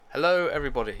Hello,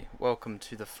 everybody. Welcome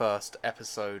to the first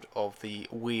episode of the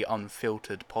We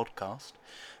Unfiltered podcast.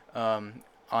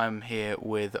 I'm here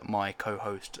with my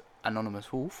co-host,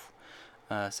 Anonymous Wolf.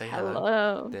 Say hello.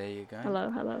 Hello. There you go.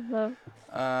 Hello.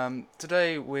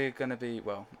 Today we're going to be,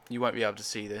 well, you won't be able to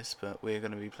see this, but we're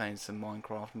going to be playing some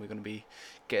Minecraft and we're going to be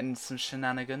getting some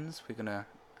shenanigans. We're going to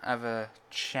have a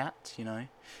chat, you know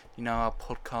how our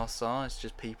podcasts are. It's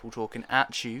just people talking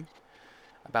at you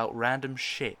about random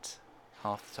shit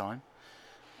half the time.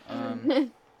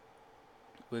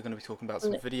 We're going to be talking about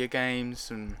some video games,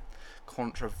 some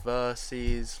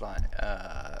controversies, like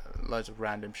loads of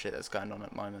random shit that's going on at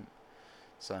the moment.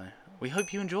 So we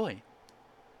hope you enjoy.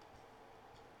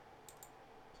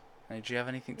 Hey, do you have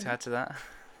anything to add to that?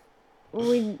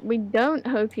 we don't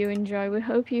hope you enjoy. We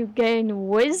hope you gain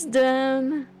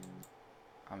wisdom.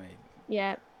 I mean,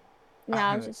 Yeah.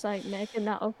 Yeah, I was just like making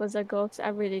that up as I go, 'cause I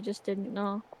really just didn't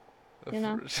know. You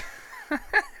know.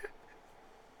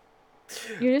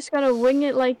 You just gotta wing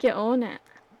it like you own it.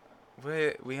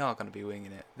 We are going to be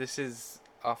winging it. This is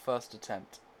our first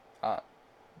attempt at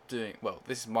doing. Well,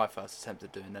 this is my first attempt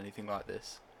at doing anything like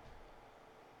this.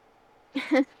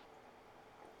 Hey,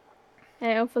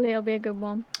 hopefully it'll be a good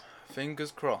one.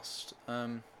 Fingers crossed.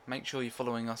 Make sure you're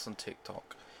following us on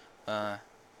TikTok.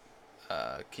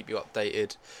 Keep you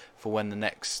updated for when the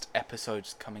next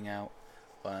episode's coming out,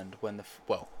 and when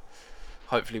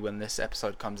hopefully when this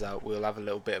episode comes out, we'll have a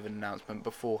little bit of an announcement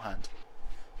beforehand.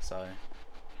 So,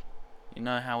 you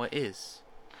know how it is.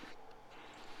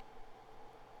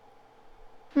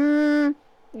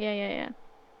 Yeah.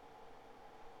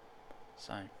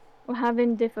 So. We're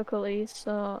having difficulties,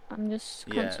 so I'm just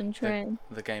concentrating.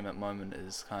 The game at the moment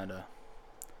is kind of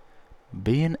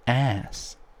being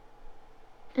ass.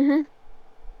 Do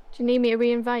you need me to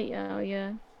re-invite you, or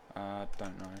yeah?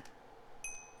 Don't know.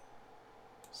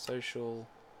 Social.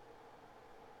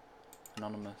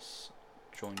 Anonymous.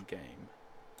 Join game.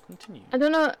 Continue. I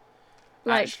don't know.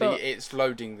 Actually, it's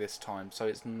loading this time, so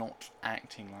it's not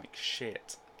acting like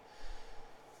shit.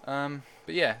 But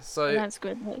yeah, so that's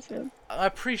good. I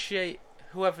appreciate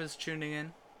whoever's tuning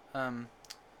in. I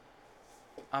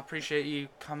appreciate you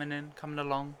coming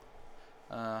along.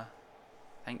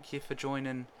 Thank you for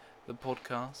joining the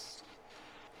podcast.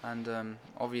 And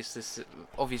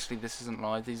obviously this isn't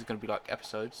live. These are going to be like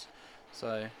episodes.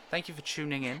 So thank you for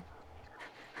tuning in.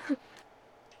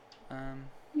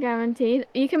 Guaranteed.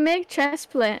 You can make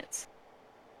chest plates.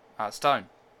 Stone.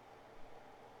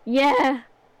 Yeah.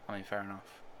 I mean, fair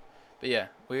enough. But yeah,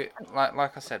 we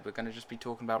like I said, we're going to just be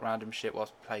talking about random shit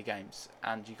whilst we play games.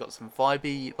 And you got some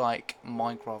vibey, like,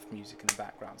 Minecraft music in the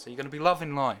background. So you're going to be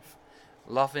loving life.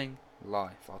 Loving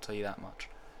life, I'll tell you that much.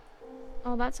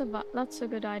 Oh, that's a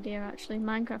good idea, actually.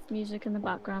 Minecraft music in the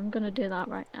background. I'm going to do that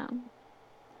right now.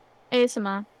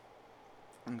 ASMR.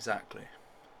 Exactly.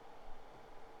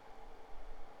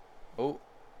 Oh.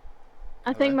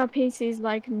 I think my PC's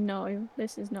like, no,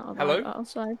 this is not about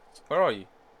outside. Where are you?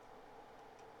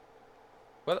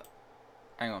 Well,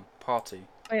 hang on. Party.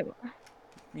 Wait.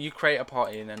 You create a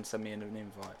party and then send me an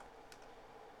invite.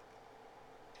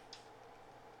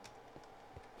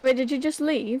 Wait, did you just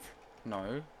leave?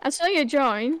 No. I saw you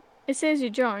join. It says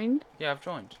you joined. Yeah, I've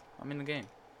joined. I'm in the game.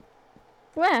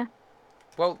 Where?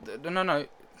 Well, no.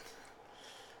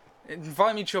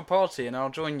 Invite me to your party and I'll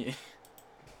join you.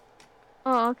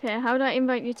 Oh, okay. How do I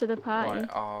invite you to the party?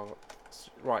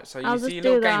 Right. So you see your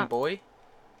little Game Boy.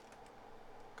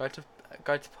 Go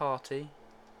to party.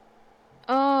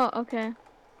 Oh, okay.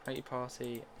 Create your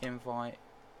party, invite,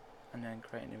 and then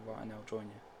create an invite, and I'll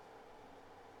join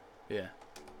you. Yeah.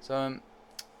 So I'm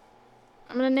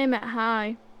gonna name it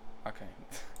Hi. Okay.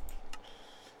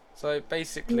 So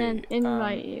basically, and then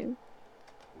invite you.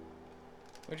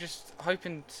 We're just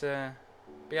hoping to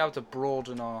be able to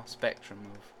broaden our spectrum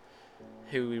of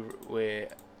who we're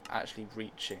actually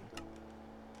reaching.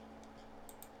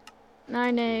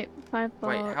 9854.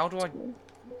 Wait, how do I?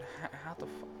 How the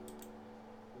fuck?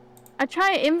 I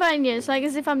try inviting you. It's like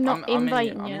as if I'm not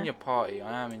inviting you. I'm in your party.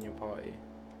 I am in your party.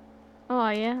 Oh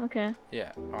yeah. Okay.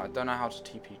 Yeah. Right. I don't know how to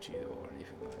TP to you or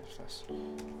anything like this.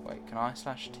 Wait. Can I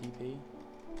 /TP?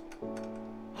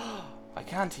 I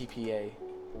can TPA.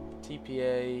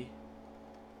 TPA.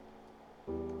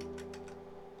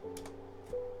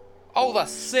 Oh,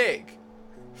 that's sick.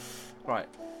 Right.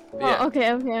 Yeah. Okay.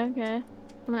 I'm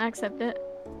gonna accept it.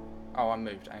 Oh, I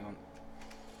moved. Hang on.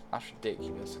 That's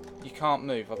ridiculous. You can't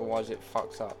move, otherwise it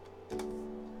fucks up.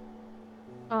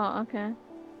 Oh, okay.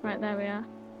 Right, there we are.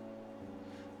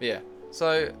 But yeah.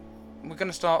 So we're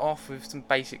gonna start off with some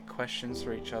basic questions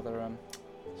for each other.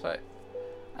 So,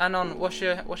 Anon, what's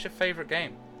your favourite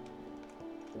game?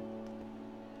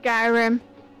 Skyrim.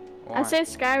 I Why? say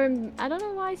Skyrim. I don't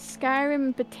know why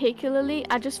Skyrim particularly.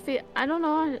 I just feel. I don't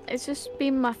know. It's just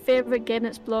been my favorite game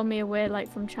that's blown me away,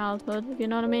 like from childhood. If you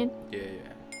know what I mean. Yeah,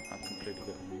 I completely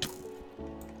get what you mean.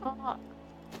 Oh,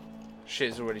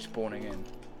 Shit's already spawning in.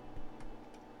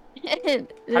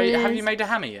 it Have you is. made a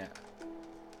hammer yet?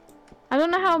 I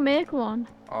don't know how to make one.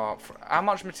 Oh, how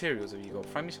much materials have you got?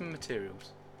 Find me some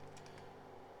materials.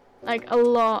 Like a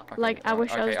lot. Okay, Like I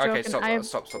wish I was okay, joking. I have.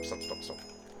 stop.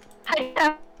 I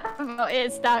have about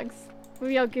 8 stacks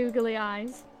with your googly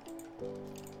eyes.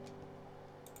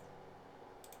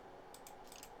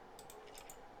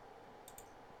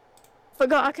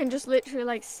 Forgot I can just literally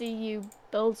like see you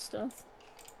build stuff.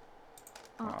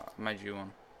 Oh, I made you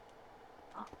one.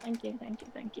 oh, thank you. There you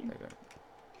go.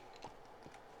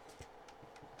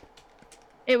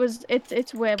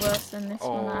 It's way worse than this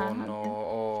one that I Oh had. no,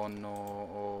 oh no,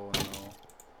 oh no.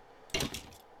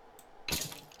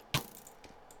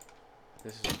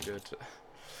 This isn't good.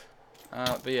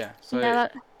 But yeah, so Yeah,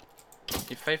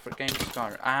 your favourite game is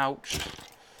Skyrim. Ouch.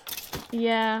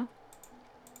 yeah.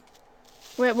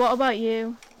 Wait, what about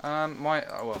you? My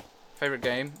well, favourite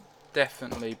game,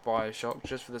 definitely BioShock,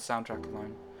 just for the soundtrack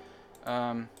alone.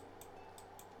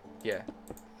 Yeah.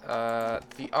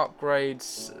 The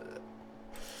upgrades.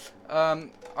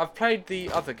 I've played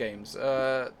the other games.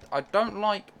 I don't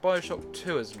like BioShock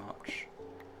 2 as much,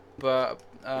 but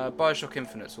BioShock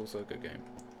Infinite's also a good game.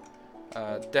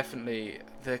 Definitely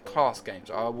the class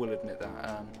games. I will admit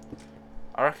that.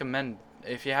 I recommend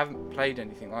if you haven't played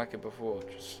anything like it before,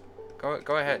 just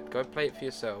go ahead, go play it for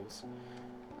yourselves.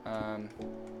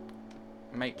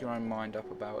 Make your own mind up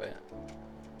about it,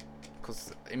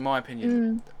 because in my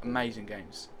opinion, amazing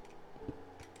games.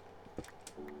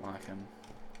 Like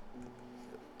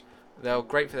they're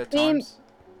great for their times.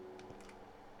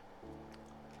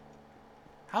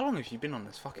 How long have you been on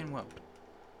this fucking world?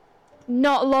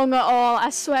 Not long at all.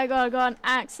 I swear to God, I got an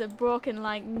axe that broke in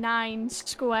like 9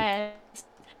 squares.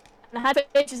 And I had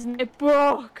ages and it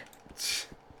broke.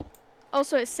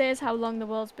 Also, it says how long the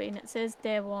world's been. It says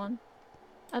day 1.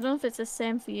 I don't know if it's the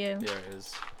same for you. Yeah, it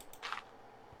is.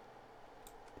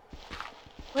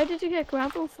 Where did you get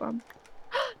gravel from?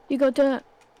 You got dirt.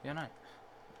 Yeah, no.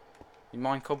 You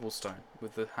mine cobblestone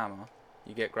with the hammer,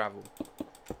 you get gravel.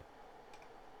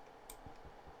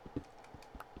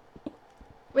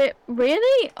 Wait,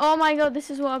 really? Oh my God, this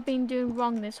is what I've been doing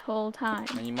wrong this whole time.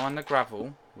 And you mine the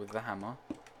gravel with the hammer,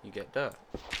 you get dirt.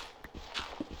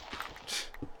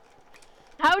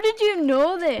 How did you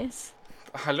know this?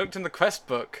 I looked in the quest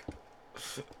book.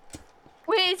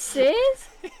 Wait, it says?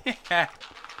 Yeah.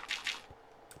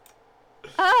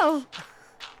 Oh.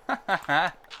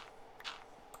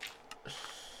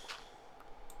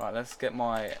 Right, let's get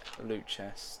my loot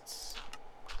chests.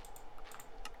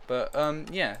 But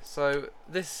yeah, so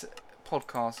this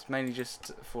podcast is mainly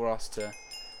just for us to,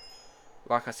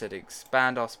 like I said,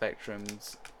 expand our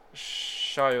spectrums,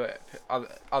 show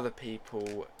other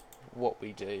people what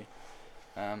we do.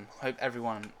 Hope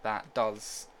everyone that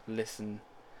does listen,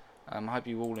 I hope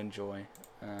you all enjoy.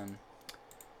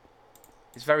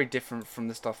 It's very different from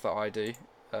the stuff that I do.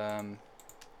 I'm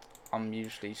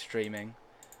usually streaming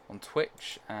on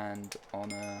Twitch and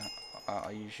on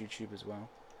I use YouTube as well.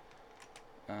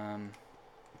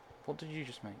 What did you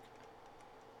just make?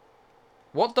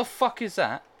 What the fuck is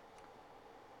that?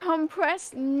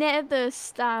 Compressed nether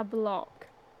star block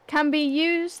can be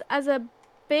used as a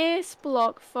base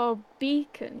block for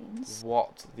beacons.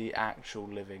 What the actual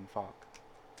living fuck?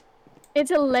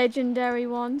 It's a legendary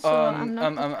one, so I'm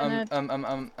not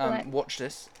gonna watch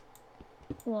this.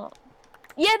 What?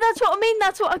 Yeah, that's what I mean.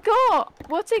 That's what I got.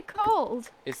 What's it called?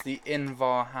 It's the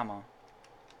Invar hammer.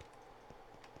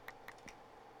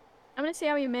 I'm gonna see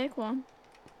how you make one.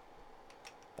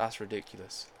 That's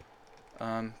ridiculous.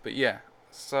 But yeah,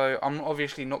 so I'm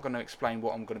obviously not going to explain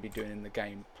what I'm going to be doing in the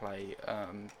gameplay.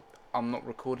 I'm not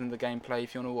recording the gameplay.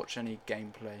 If you want to watch any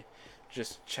gameplay,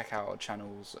 just check out our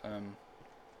channels.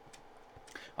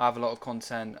 I have a lot of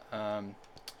content.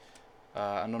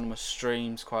 Anonymous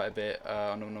streams quite a bit.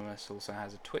 Anonymous also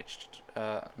has a Twitch,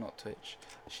 not Twitch.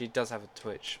 She does have a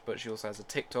Twitch, but she also has a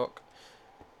TikTok,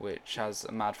 which has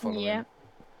a mad following. Yeah.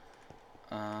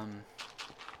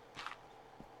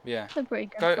 Yeah.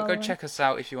 Go check us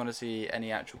out if you want to see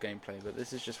any actual gameplay. But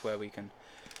this is just where we can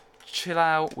chill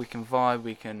out, we can vibe,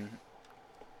 we can,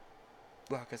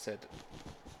 like I said,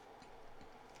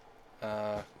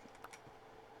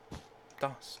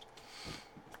 dust.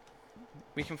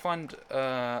 We can find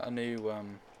a new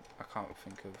I can't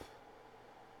think of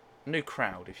a new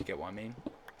crowd, if you get what I mean.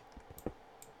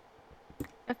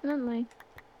 Definitely.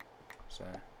 So,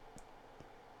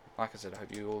 like I said, I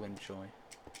hope you all enjoy.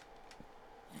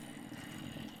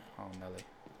 Nelly.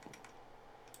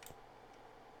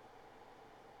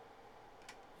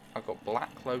 I got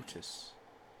Black Lotus.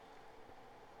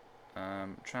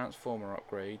 Transformer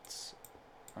upgrades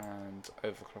and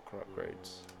overclocker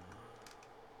upgrades.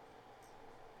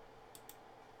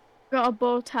 Got a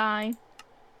bow tie.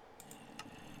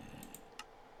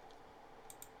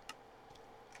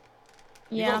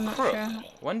 You Yeah, got I'm a not crook. sure.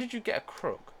 When did you get a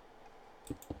crook?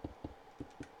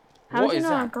 How What do you is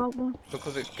know I that? got one?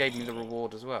 Because it gave me the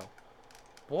reward as well.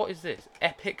 What is this?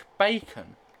 Epic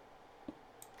bacon.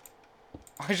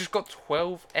 I just got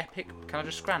 12 epic. Can I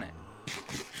just scran it?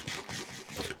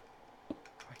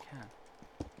 I can.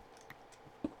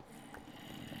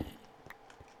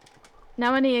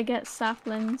 Now I need to get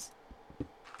saplings.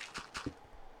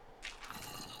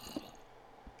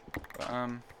 But,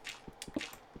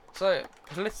 so,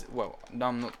 well, no,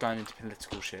 I'm not going into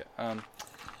political shit.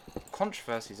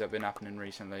 Controversies that have been happening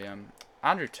recently.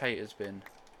 Andrew Tate has been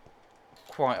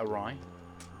quite awry.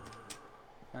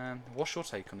 What's your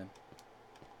take on him?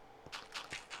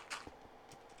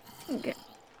 Okay.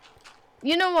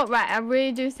 You know what, right? I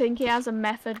really do think he has a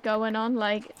method going on.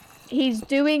 Like, he's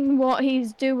doing what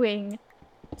he's doing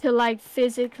to, like,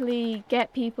 physically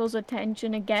get people's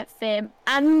attention and get fame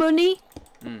and money.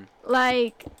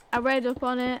 Like, I read up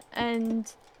on it,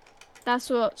 and that's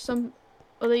what some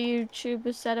other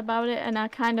YouTubers said about it, and I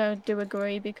kind of do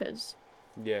agree because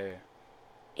Yeah.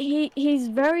 he's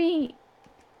very...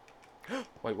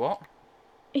 Wait, what?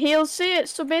 He'll say it.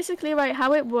 So basically, right,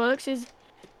 how it works is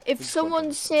if Who's someone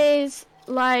got says,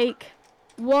 like,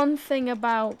 one thing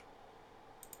about...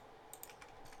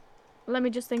 Let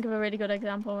me just think of a really good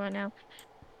example right now.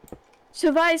 So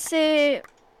if I say...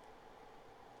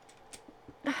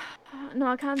 No,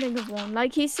 I can't think of one.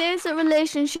 Like, he says that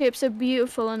relationships are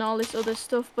beautiful and all this other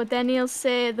stuff, but then he'll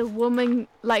say the woman,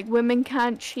 like, women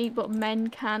can't cheat, but men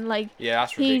can. Like, Yeah,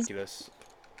 that's ridiculous.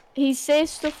 He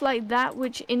says stuff like that,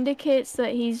 which indicates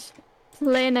that he's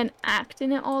playing an act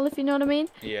in it all, if you know what I mean.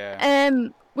 Yeah.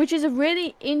 Which is a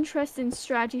really interesting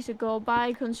strategy to go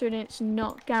by, considering it's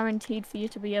not guaranteed for you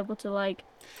to be able to, like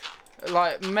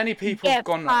Many people have get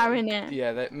gone. far in it.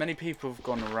 Yeah, many people have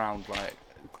gone around. Like,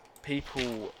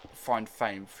 people find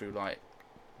fame through like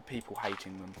people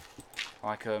hating them,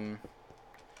 like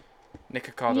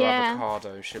Nikocado Yeah.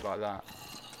 Avocado, shit like that.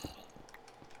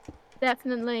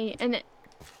 Definitely, and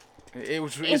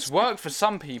It's worked for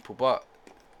some people, but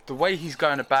the way he's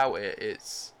going about it,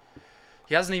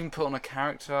 he hasn't even put on a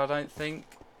character. I don't think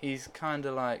he's kind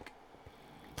of like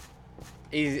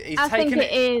he's I taking think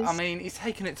it is. I mean, he's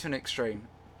taking it to an extreme.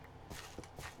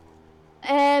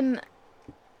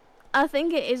 I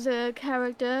think it is a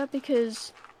character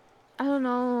because I don't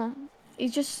know.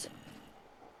 He's just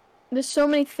there's so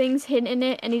many things hidden in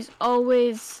it, and he's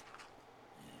always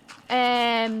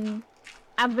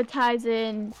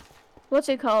advertising. What's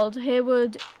it called?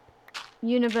 Hayward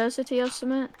University or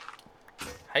something?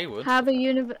 Haywood. Harvard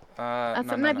University. I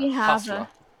think maybe Harvard.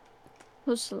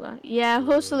 Hustler. Yeah,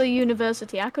 Hustler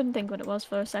University. I couldn't think what it was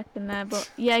for a second there, but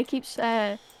yeah, he keeps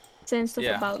saying stuff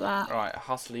about that. Right,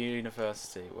 Hustler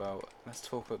University. Well, let's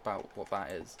talk about what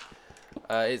that is.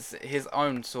 It's his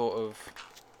own sort of...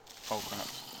 Oh, crap.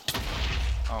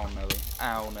 Oh, Nelly.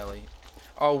 Ow, Nelly.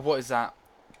 Oh, what is that?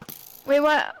 Wait,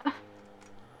 what?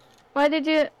 Why did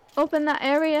you open that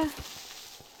area?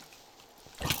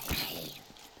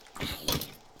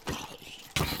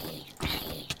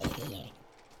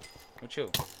 Oh,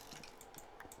 chill.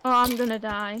 Oh, I'm gonna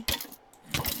die.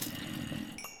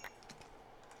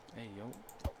 Hey, yo.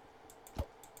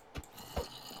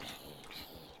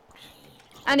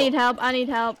 I need help, I need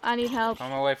help, I need help.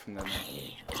 Come away from them.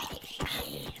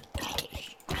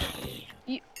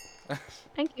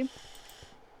 Thank you.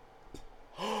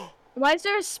 Why is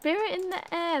there a spirit in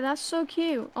the air? That's so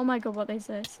cute. Oh my god, what is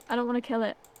this? I don't want to kill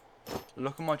it.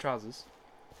 Look at my trousers.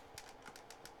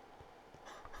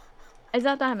 Is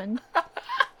that diamond?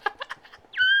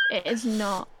 It is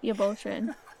not. You're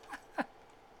bullshitting.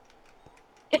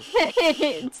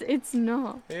 It's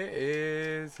not. It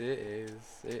is. It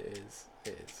is. It is.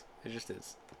 It is. It just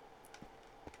is.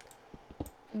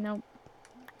 Nope.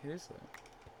 It is though.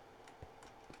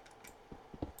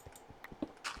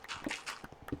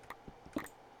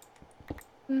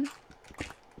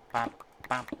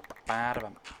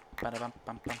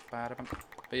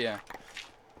 But yeah,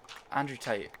 Andrew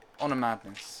Tate on a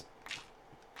madness.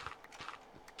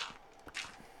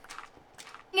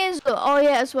 Oh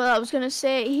yeah, as well. I was gonna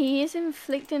say he is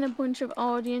inflicting a bunch of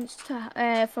audience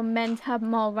to for men to have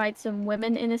more rights than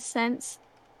women in a sense.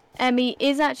 He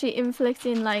is actually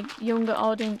inflicting like younger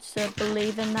audience to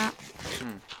believe in that.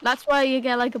 That's why you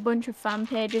get like a bunch of fan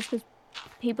pages because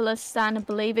people are starting to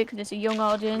believe it because it's a young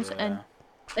audience and Yeah.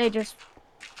 they just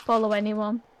follow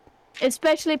anyone.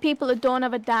 Especially people that don't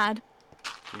have a dad.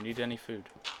 Do you need any food?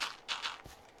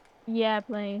 Yeah,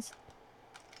 please.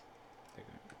 There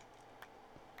you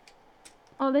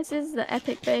Oh, this is the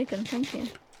epic bacon. Thank you.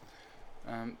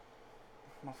 go.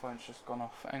 My phone's just gone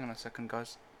off. Hang on a second,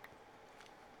 guys.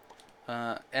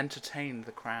 Entertain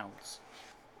the crowds.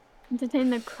 Entertain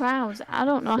the crowds. I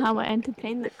don't know how I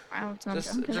entertain the crowds.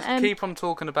 Just keep on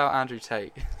talking about Andrew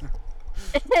Tate.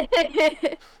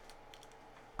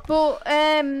 But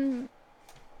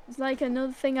it's like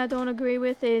another thing I don't agree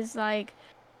with is like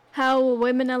how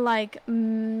women are like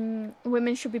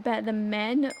women should be better than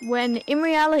men, when in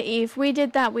reality if we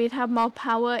did that we'd have more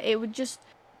power. It would just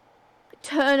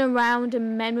turn around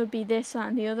and men would be this, that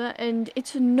and the other, and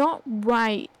it's not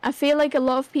right. I feel like a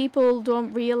lot of people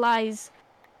don't realize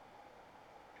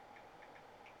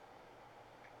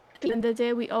at the end of the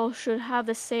day we all should have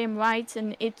the same rights,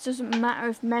 and it doesn't matter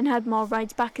if men had more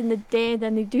rights back in the day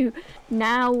than they do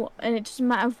now, and it doesn't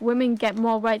matter if women get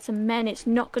more rights than men. It's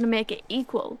not going to make it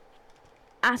equal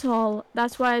at all.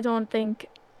 That's why I don't think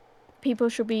people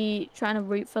should be trying to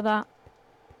root for that.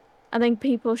 I think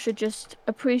people should just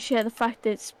appreciate the fact that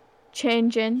it's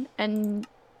changing and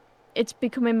it's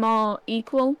becoming more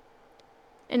equal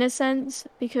in a sense,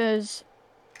 because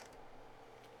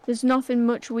there's nothing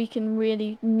much we can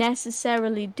really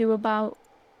necessarily do about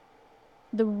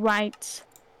the rights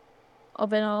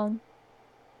of it all.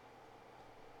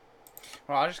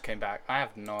 Well, I just came back. I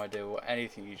have no idea what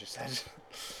anything you just said.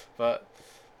 But,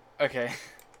 okay.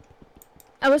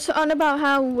 I was on about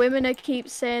how women keep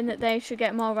saying that they should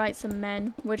get more rights than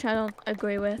men, which I don't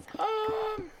agree with.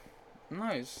 No,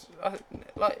 it's,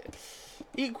 like,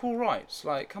 equal rights.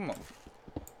 Like, come on.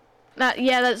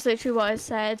 Yeah, that's literally what I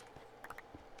said.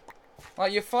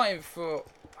 Like, you're fighting for...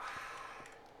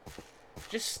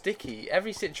 Just sticky.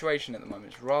 Every situation at the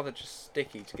moment is rather just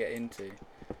sticky to get into.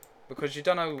 Because you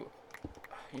don't know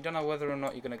whether or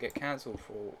not you're going to get cancelled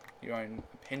for your own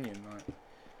opinion, like...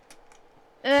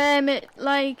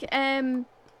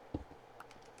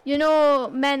 You know,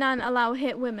 men aren't allowed to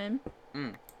hit women.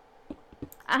 Mm.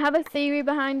 I have a theory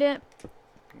behind it.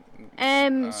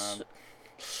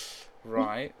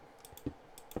 Right.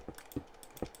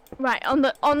 Right, on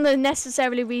the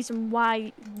necessarily reason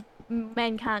why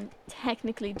men can't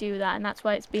technically do that, and that's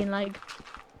why it's been like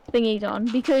thingied on,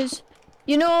 because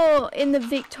you know in the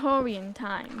Victorian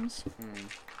times,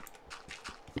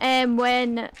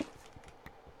 when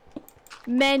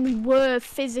men were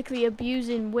physically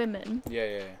abusing women,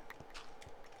 Yeah.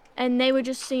 and they were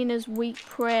just seen as weak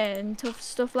prey and tough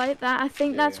stuff like that. I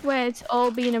think that's where it's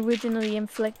all been originally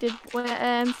inflicted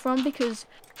from, because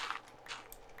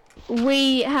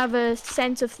we have a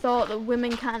sense of thought that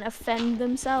women can't offend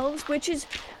themselves, which is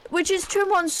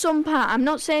true on some part. I'm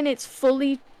not saying it's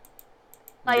fully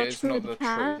like yeah, it's not the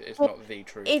truth. It's not the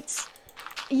truth.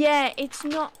 It's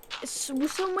not.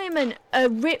 Some women are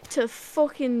ripped to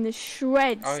fucking the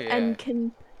shreds and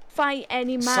can fight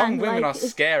any man. Some women are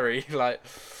scary, like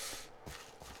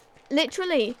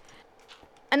literally.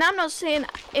 And I'm not saying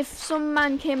if some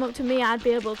man came up to me, I'd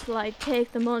be able to like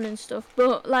take them on and stuff,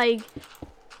 but like,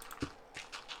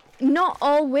 not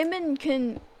all women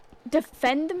can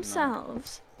defend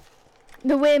themselves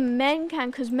the way men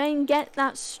can, because men get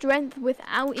that strength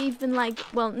without even like,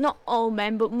 well, not all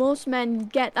men, but most men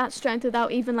get that strength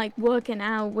without even like working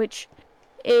out, which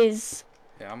is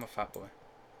I'm a fat boy.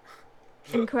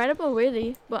 incredible,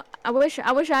 really. But I wish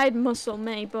I'd muscle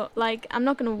me, but like I'm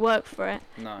not gonna work for it.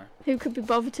 No. Who could be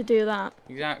bothered to do that?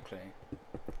 Exactly.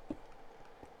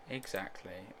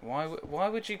 Why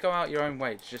would you go out your own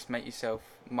way to just make yourself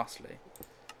muscly?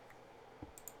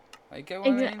 Like, get what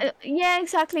I mean? Yeah,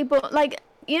 exactly. But like,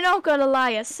 you're not gonna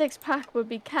lie, a 6-pack would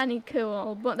be kinda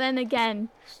cool. But then again,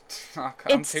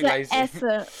 I'm too lazy.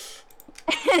 Effort.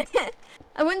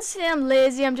 I wouldn't say I'm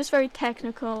lazy. I'm just very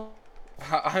technical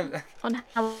on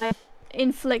how I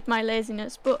inflict my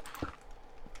laziness. But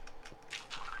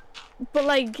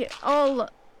like all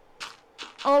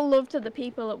love to the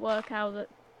that work out. That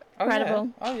incredible.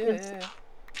 Oh yeah.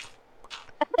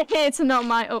 It's not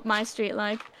up my street,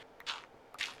 like.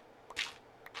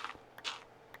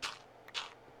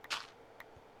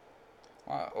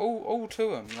 All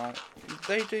to them, like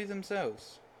they do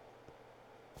themselves.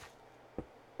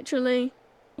 Literally.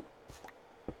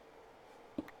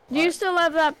 Do you still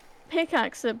have that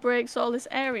pickaxe that breaks all this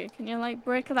area? Can you like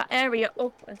break that area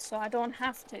upwards so I don't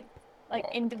have to like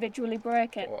individually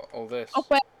break it? All this. Or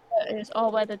where the dirt is,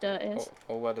 or where the dirt is.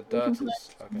 Or where the dirt is.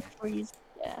 Okay. Freeze.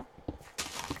 Yeah.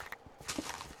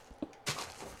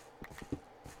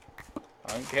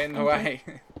 Don't get in the way.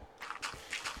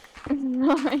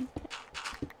 Right.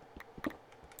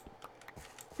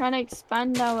 Trying to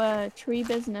expand our tree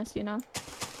business, you know.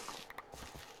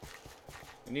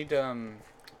 We need, is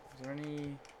there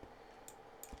any...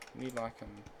 We need, like,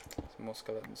 some more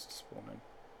skeletons to spawn in.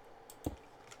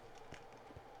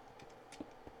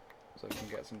 So we can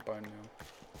get some bone meal.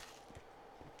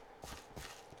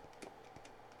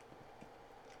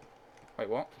 Wait,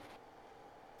 what?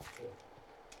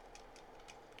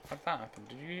 How did that happen?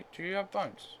 Do you have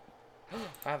bones?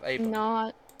 I have a bone.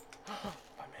 Not.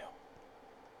 Bone meal.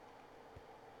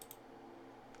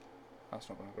 That's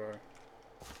not gonna grow.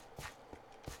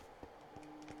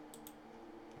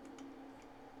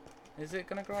 Is it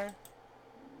gonna grow?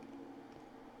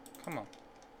 Come on.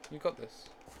 You got this.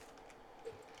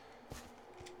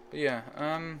 But yeah,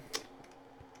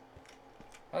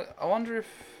 I wonder if,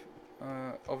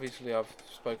 obviously I've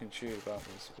spoken to you about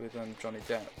this with Johnny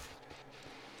Depp.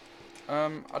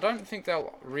 I don't think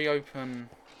they'll reopen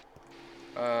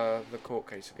the court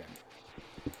case again.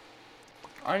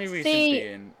 Only reason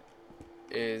being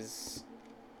is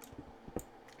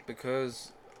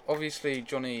because obviously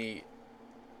Johnny,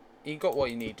 he got what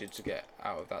he needed to get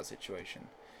out of that situation.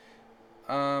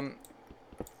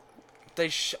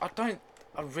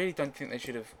 I really don't think they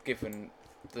should have given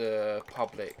the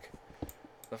public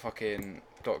the fucking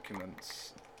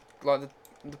documents. Like,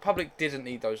 the public didn't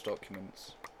need those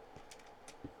documents.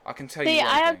 I can tell you one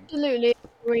I thing. absolutely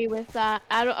agree with that.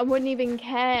 I wouldn't even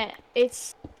care.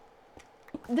 It's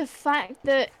the fact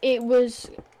that it was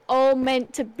all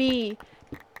meant to be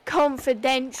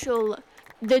confidential,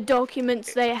 the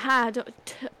documents they had,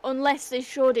 unless they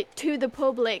showed it to the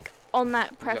public on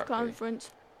that press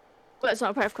conference. Well, it's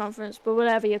not a press conference, but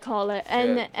whatever you call it.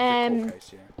 And yeah, the court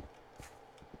case,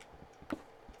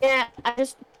 yeah,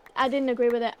 I didn't agree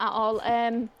with it at all.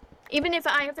 Even if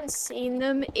I haven't seen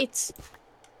them,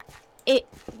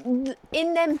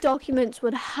 in them documents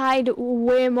would hide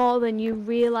way more than you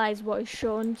realise what is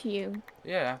shown to you.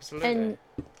 Yeah, absolutely. And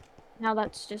now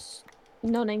that's just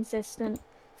non-existent.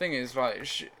 Thing is,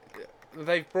 like,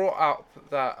 they've brought up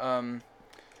that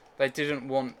they didn't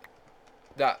want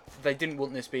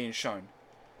this being shown.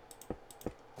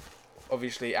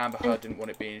 Obviously, Amber Heard didn't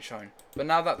want it being shown. But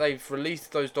now that they've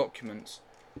released those documents,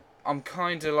 I'm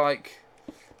kind of like,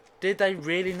 did they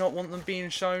really not want them being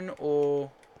shown,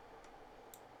 or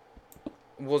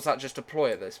was that just a ploy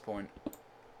at this point?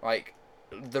 Like,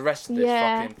 the rest of this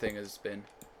fucking thing has been.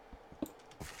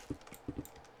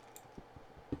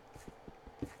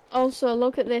 Also,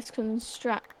 look at this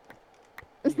construct.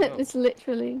 It's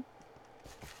literally...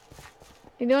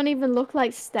 They don't even look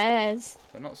like stairs.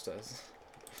 They're not stairs.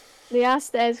 They are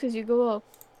stairs because you go up.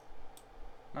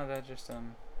 No, they're just,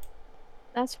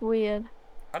 That's weird.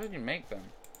 How did you make them?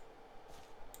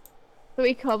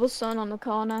 3 cobblestone on the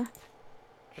corner.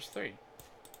 Just 3?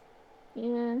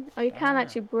 Yeah. Oh, you can't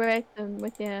actually break them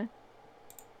with your...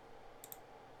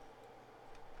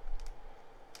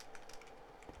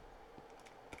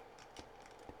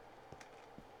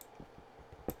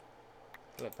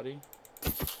 Hello, buddy.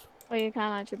 Oh, you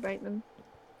can't actually break them.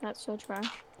 That's so trash.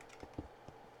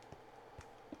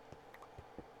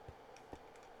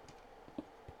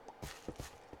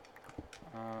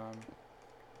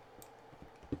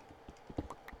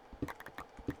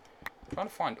 Trying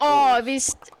to find. Oh, have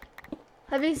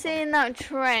you seen that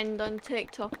trend on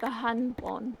TikTok, the hand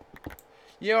one?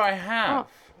 Yeah, I have.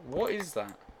 Oh. What is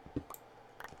that?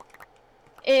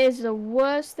 It is the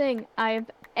worst thing I've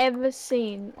ever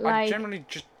seen. I generally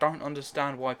just don't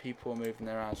understand why people are moving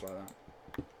their hands like that.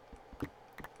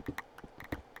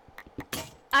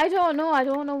 I don't know. I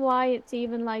don't know why it's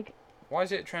even like... Why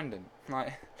is it trending?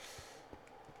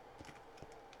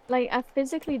 Like, I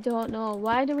physically don't know.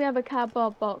 Why do we have a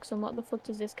cardboard box, and what the fuck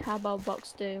does this cardboard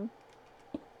box do?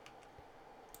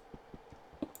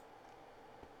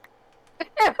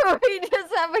 We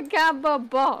just have a cardboard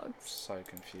box. So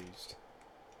confused.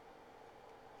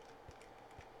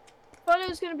 I thought it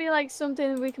was going to be like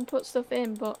something we can put stuff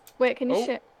in, but... Wait, can you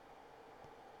shit?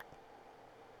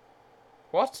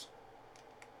 What?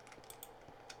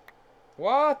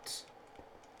 What?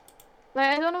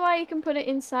 Like, I don't know why you can put it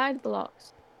inside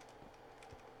blocks.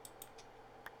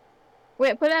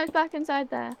 Wait, put it back inside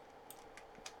there.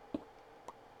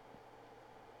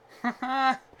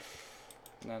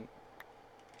 No.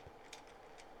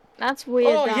 That's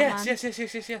weird. Oh, that,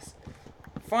 yes.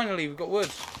 Finally, we've got wood.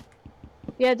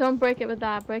 Yeah, don't break it with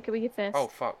that. Break it with your fist. Oh,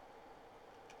 fuck.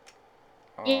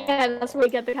 Oh. Yeah, that's where we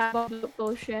get the cardboard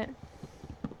bullshit.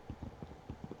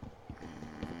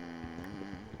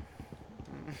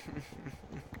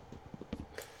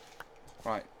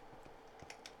 Right.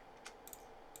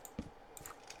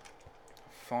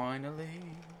 Finally.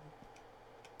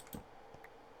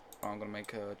 Oh, I'm gonna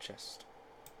make a chest.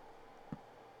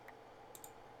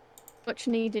 Much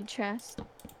needed chest.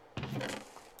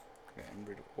 Getting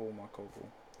rid of all my cobble.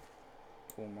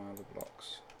 All my other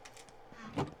blocks.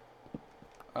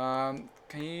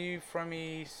 Can you throw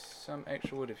me some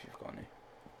extra wood if you've got any?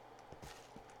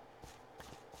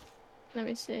 Let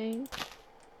me see.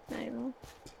 There you go.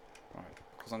 Right,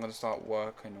 because I'm going to start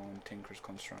working on Tinker's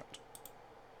Construct.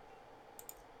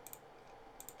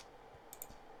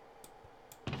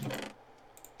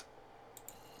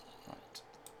 Right.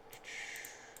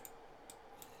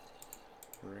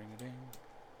 Ring it in.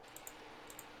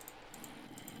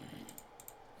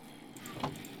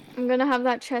 I'm gonna have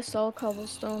that chest all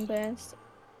cobblestone based.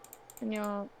 And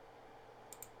you're...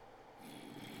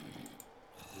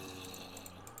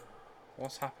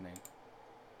 What's happening?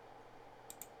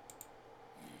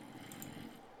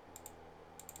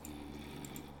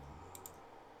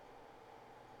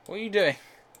 What are you doing?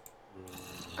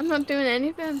 I'm not doing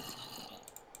anything.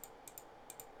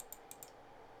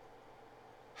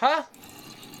 Huh?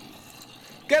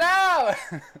 Get out!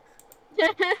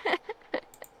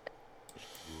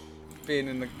 Being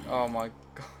in the... Oh my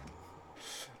god.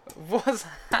 What's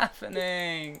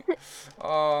happening?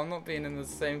 Oh, I'm not being in the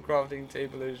same crafting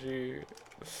table as you.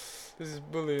 This is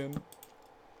bullying.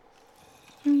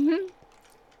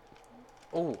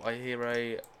 Oh, I hear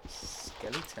a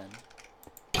skeleton.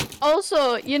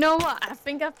 Also, you know what? I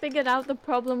think I figured out the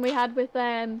problem we had with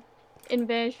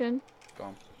invasion. Go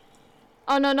on.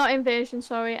 Oh no, not invasion.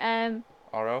 Sorry. RL?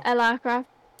 LR craft.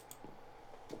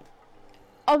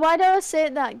 Oh, why do I say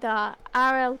it like that?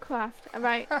 RL craft.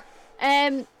 Right.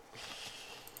 I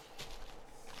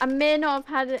may not have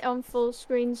had it on full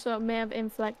screen, so it may have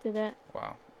inflected it.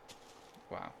 Wow.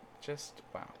 Wow. Just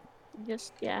wow.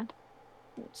 Just yeah.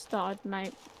 Just thought I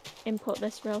might input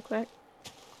this real quick.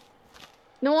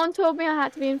 No one told me I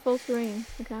had to be in full screen.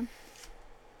 Okay.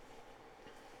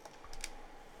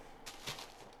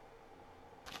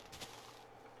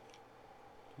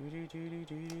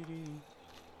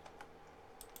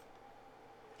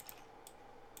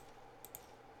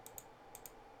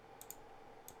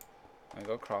 I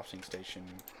got a crafting station.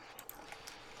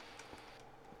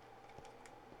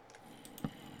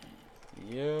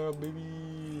 Yeah,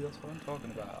 baby, that's what I'm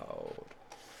talking about.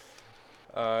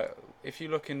 If you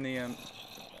look in the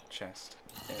chest,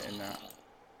 in that,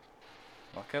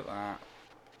 look at that.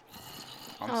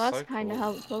 I'm Oh, that's so kind of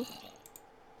cool. helpful.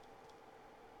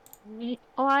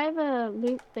 Oh, I have a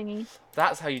loot thingy.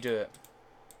 That's how you do it.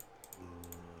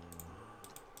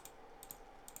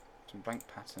 Some blank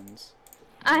patterns.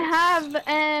 I have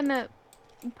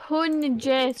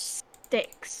punja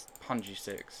sticks. Punji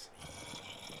sticks.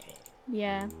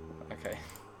 Yeah. Okay.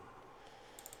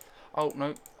 Oh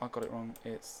no, I got it wrong.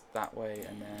 It's that way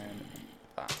and then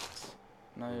that.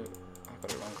 No, I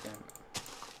got it wrong again.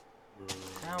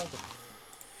 How the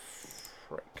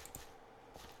frick?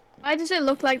 Why does it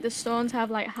look like the stones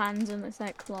have like hands and there's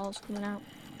like claws coming out?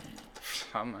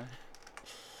 I don't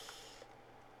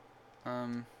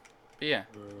know. But yeah.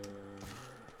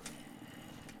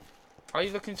 Are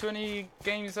you looking to any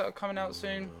games that are coming out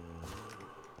soon?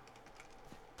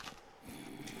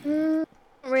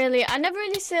 Really, I never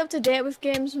really stay up to date with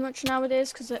games much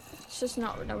nowadays because it's just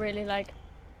not really like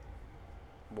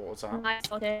What was that? my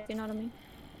forte, you know what I mean?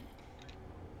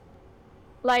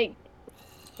 Like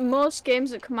most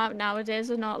games that come out nowadays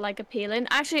are not like appealing.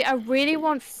 Actually, I really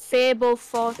want Fable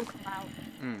 4 to come out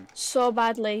so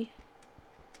badly.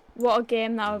 What a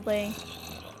game that would be.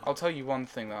 I'll tell you one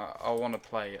thing that I want to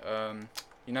play.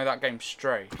 You know that game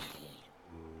Stray?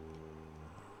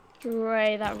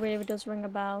 Great, that really does ring a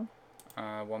bell.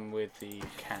 One with the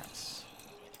cats.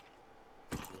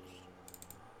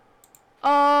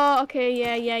 Oh, okay,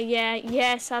 yeah.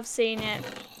 Yes, I've seen it.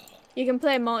 You can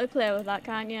play multiplayer with that,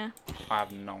 can't you? I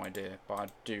have no idea, but I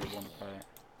do want to play it.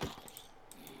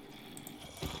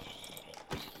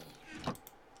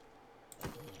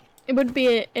 It would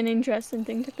be an interesting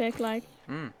thing to pick, like.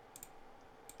 You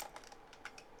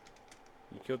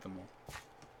killed them all.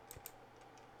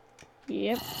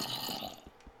 Yep.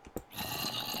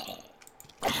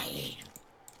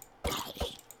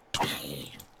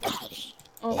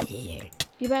 Oh,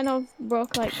 you better not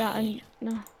broke like that and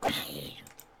no.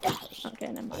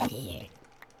 Okay, never mind.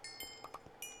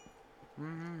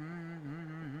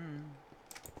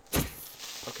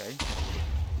 Okay.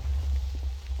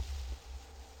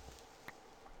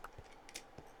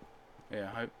 Yeah,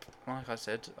 I hope, like I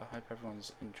said, I hope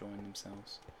everyone's enjoying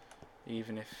themselves,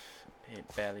 even if it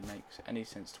barely makes any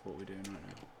sense to what we're doing right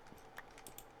now.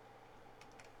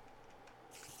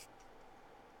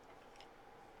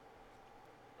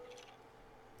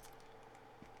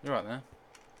 You're right there.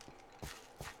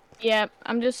 Yeah,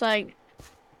 I'm just like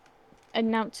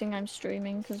announcing I'm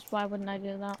streaming because why wouldn't I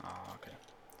do that? Ah, okay.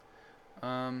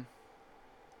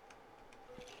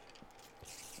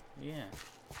 Yeah.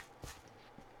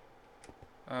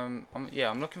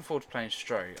 I'm looking forward to playing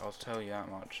Stray. I'll tell you that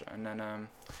much. And then I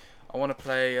want to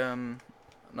play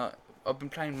no, I've been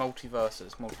playing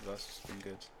Multiverses. Multiverses has been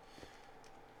good.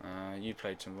 You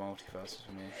played some Multiverses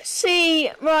with me.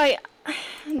 See, right,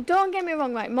 don't get me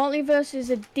wrong, right, Multiverse is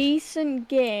a decent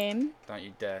game. Don't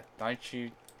you dare! Don't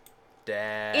you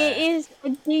dare! It is a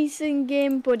decent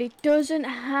game, but it doesn't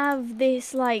have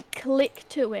this, like, click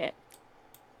to it.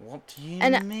 What do you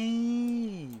And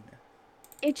mean?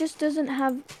 it just doesn't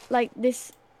have, like,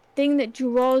 this thing that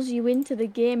draws you into the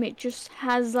game. It just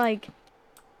has, like,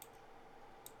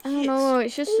 I don't know,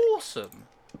 it's just... awesome.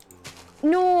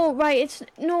 No, right,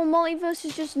 no, Multiverse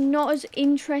is just not as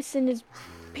interesting as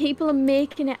people are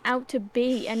making it out to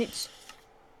be, and it's...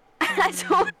 I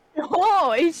don't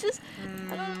know, it's just...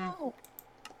 I don't know.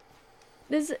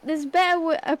 There's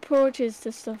better approaches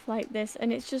to stuff like this,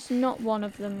 and it's just not one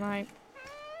of them, right?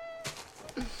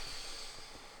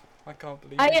 I can't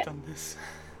believe you've done this.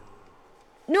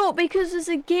 No, because there's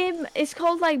a game, it's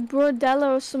called like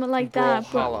Brodella or something like that.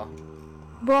 Brawlhalla.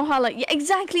 Brawlhalla, yeah,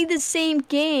 exactly the same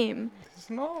game. It's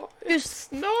not.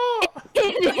 Just, It's not.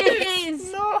 it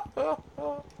is.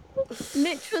 No.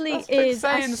 Literally That's like is.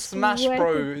 saying Smash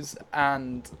Bros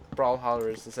and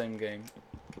Brawlhalla is the same game.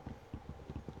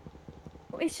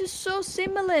 It's just so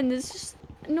similar, and there's just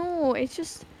no.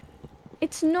 It's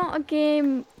not a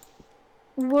game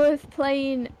worth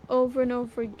playing over and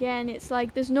over again. It's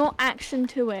like there's no action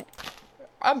to it.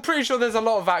 I'm pretty sure there's a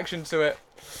lot of action to it.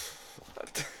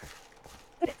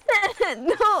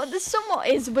 No, there somewhat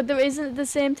is, but there isn't at the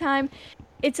same time.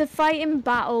 It's a fighting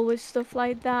battle with stuff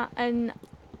like that, and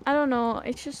I don't know.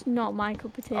 It's just not my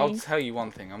cup of tea. I'll tell you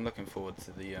one thing. I'm looking forward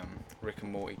to the Rick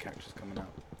and Morty characters coming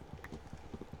out.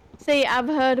 See, I've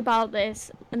heard about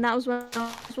this, and that was when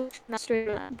I was watching that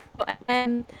stream. But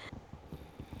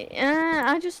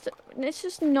it's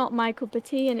just not my cup of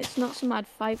tea, and it's not something I'd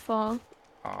fight for.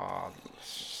 Oh,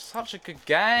 such a good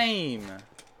game.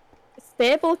 If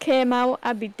Fable came out,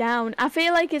 I'd be down. I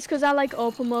feel like it's because I like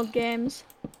open world games.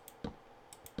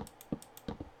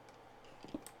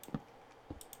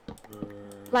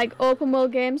 Like open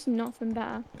world games, nothing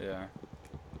better. Yeah.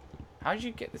 How did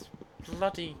you get this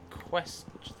bloody quest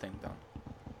thing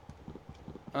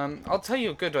done? I'll tell you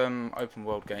a good open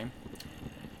world game.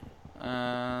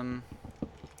 Hang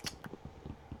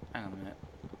on a minute.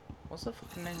 What's the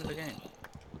fucking name of the game?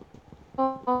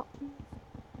 Oh,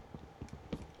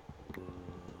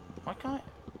 Why can't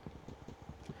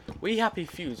We Happy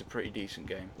Few is a pretty decent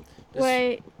game.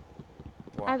 wait.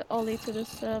 What? Add Ollie to the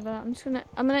server. I'm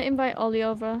gonna invite Ollie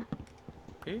over.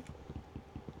 Who?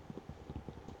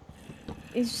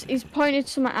 He's pointed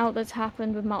something out that's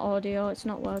happened with my audio. It's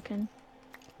not working.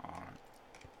 Alright.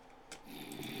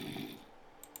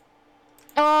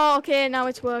 Oh, okay, now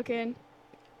it's working.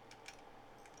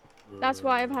 That's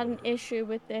why I've had an issue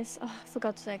with this. Oh, for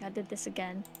God's sake, I did this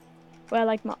again. Where,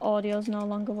 like, my audio's no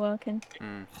longer working.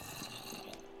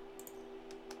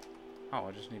 Oh,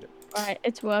 I just need it. Right,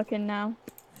 it's working now.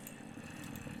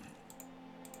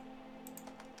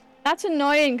 That's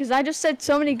annoying, because I just said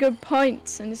so many good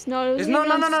points, and it's not... It's no,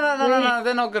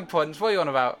 they're not good points. What are you on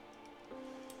about?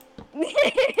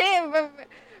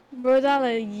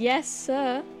 Brodella, yes,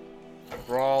 sir.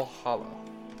 Brawlhalla.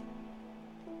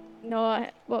 No,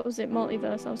 what was it?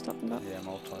 Multiverse I was talking about. Yeah,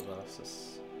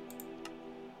 Multiverses.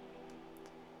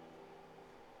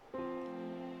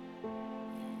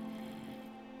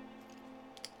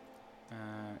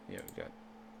 Yeah, we got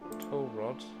Toll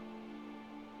Rod.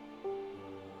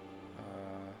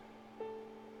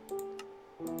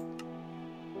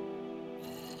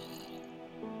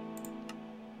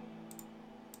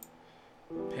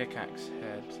 Pickaxe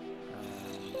head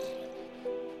and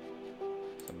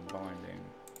some binding.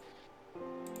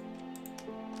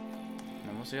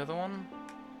 And what's the other one?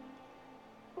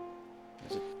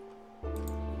 Is it?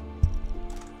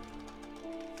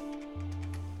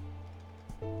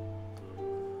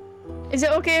 Is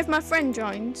it okay if my friend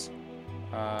joins?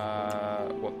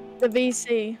 What? The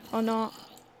VC or not?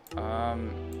 I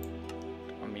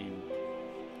mean,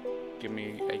 give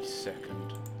me a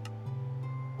second.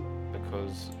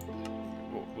 Because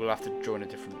we'll have to join a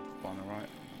different one, alright?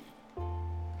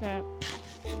 Yeah.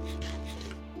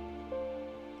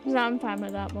 No, I'm fine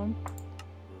with that one.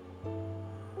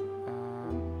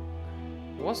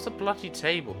 What's the bloody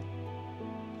table?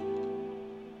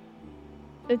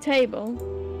 The table?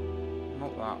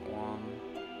 Not that one.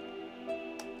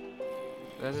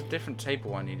 There's a different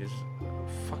table I need. Is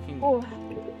fucking. Oh.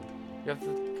 You have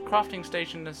the crafting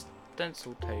station, the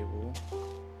stencil table,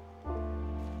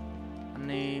 and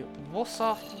the what's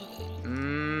off?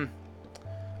 I'm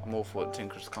all for it.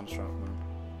 Tinker's construct, man.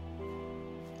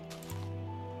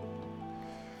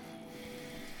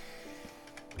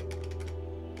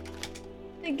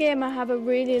 The game I have a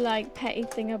really like petty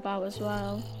thing about as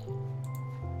well.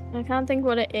 I can't think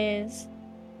what it is.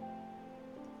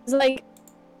 It's like.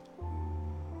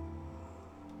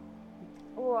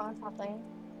 Oh, what's happening?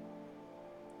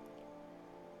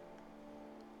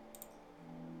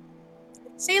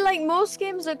 See, like most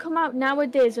games that come out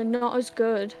nowadays are not as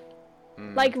good.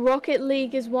 Like Rocket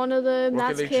League is one of them. Rocket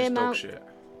That's League's came just dog out. shit.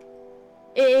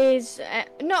 It is.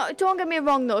 No, don't get me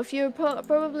wrong though. If you're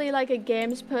probably like a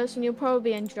games person, you'll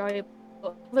probably enjoy it.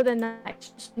 But other than that, it's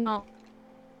just not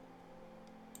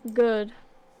good.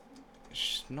 It's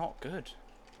just not good.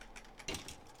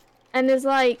 And there's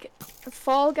like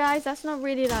Fall Guys. That's not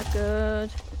really that good.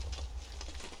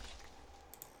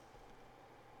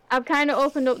 I've kind of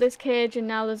opened up this cage and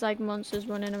now there's like monsters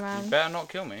running around. You better not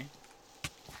kill me.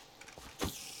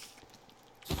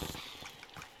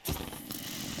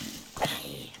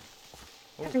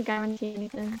 I can't guarantee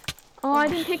anything. Oh, I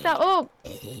didn't pick that up.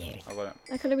 I got it.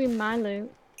 That could have been my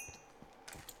loot.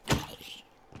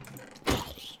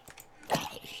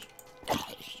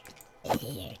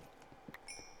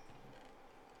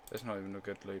 There's not even a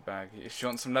good loot bag. If you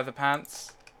want some leather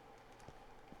pants.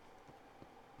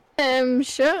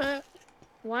 Sure.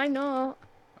 Why not?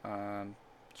 Have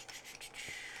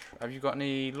you got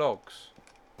any logs?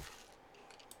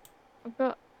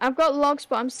 I've got logs,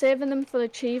 but I'm saving them for the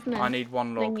achievement. I need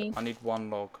one log. Thingy. I need one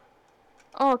log.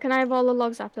 Oh, can I have all the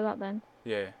logs after that then?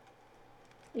 Yeah.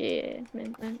 Yeah,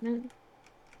 mint.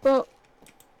 But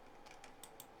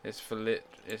It's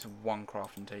it's one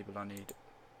crafting table I need.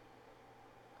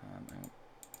 Hang on.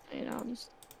 you know, I'm just...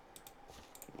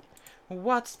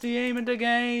 What's the aim of the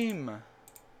game?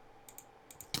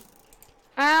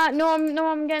 No,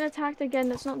 I'm getting attacked again.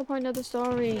 That's not the point of the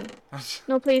story.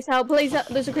 No, please help. Please help.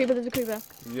 There's a creeper.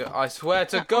 Yeah, I swear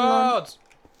to Yeah, God!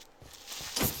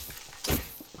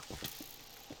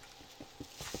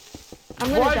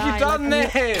 Why have you done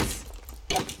this?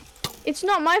 It's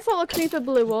not my fault a creeper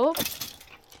blew up.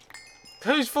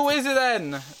 Whose fault is it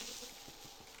then?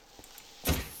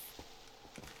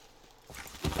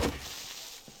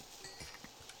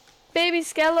 Baby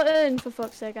skeleton! For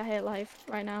fuck's sake, I hate life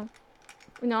right now.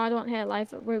 No, I don't hate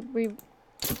life.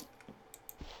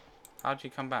 How'd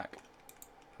you come back?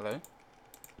 Hello?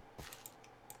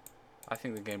 I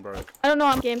think the game broke. I don't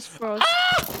know. Games froze.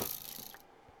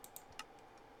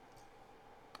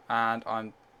 And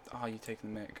I'm... Oh, you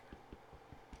taking the mic.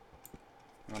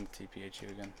 I'm on the TPH you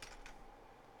again.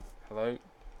 Hello?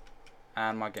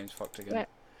 And my game's fucked again. Wait.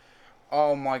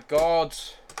 Oh my God!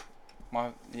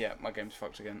 My game's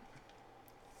fucked again.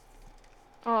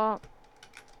 Oh.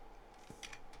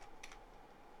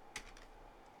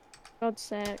 God's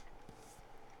sake.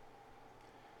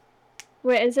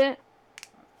 Wait, is it?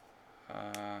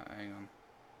 Hang on.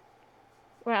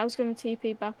 Wait, I was gonna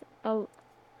TP back. Oh.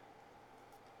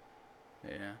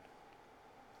 Yeah.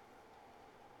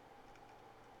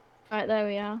 Right, there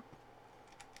we are.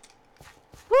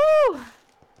 Woo!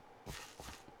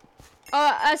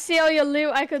 Oh, I see all your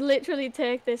loot. I could literally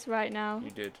take this right now.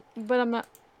 You did. But I'm not...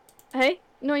 Hey?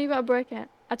 No, you gotta break it.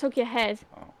 I took your head.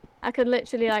 Oh. I could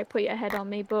literally, like, put your head on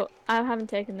me, but I haven't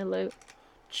taken the loot.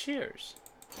 Cheers.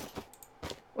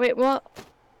 Wait, what?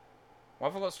 Why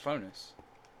have I got slowness?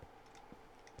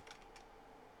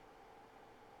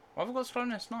 Why have I got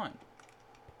slowness 9?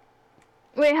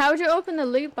 Wait, how'd you open the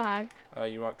loot bag?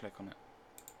 You right click on it.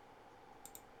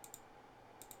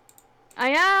 I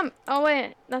am! Oh,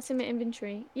 wait. That's in my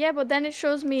inventory. Yeah, but then it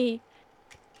shows me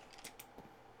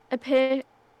a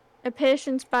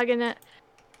patience bag in it.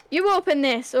 You open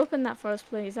this. Open that for us,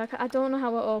 please. I don't know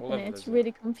how to open it. It's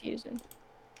really confusing.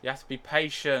 You have to be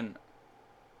patient.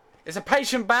 It's a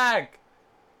patient bag!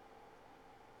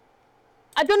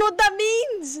 I don't know what that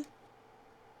means!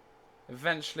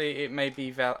 Eventually, it may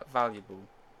be valuable.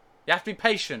 You have to be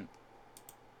patient.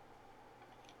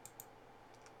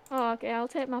 Oh, okay. I'll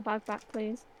take my bag back,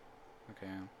 please.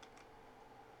 Okay.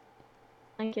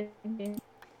 Thank you.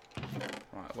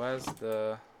 Right, where's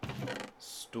the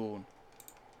stone?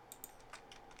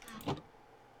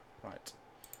 Right.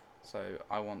 So,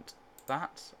 I want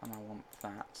that, and I want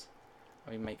that.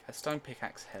 We make a stone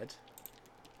pickaxe head.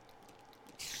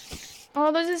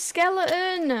 Oh, there's a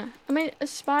skeleton! I mean, a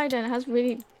spider, and it has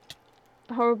really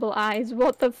horrible eyes.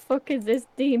 What the fuck is this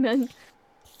demon?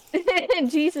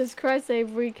 Jesus Christ,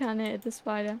 they've reincarnated the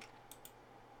spider.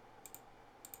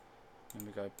 Then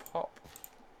we go pop,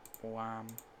 wham,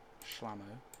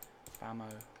 slammo, bammo,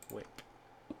 whip.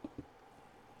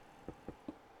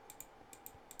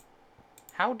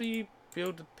 How do you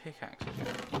build a pickaxe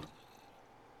again?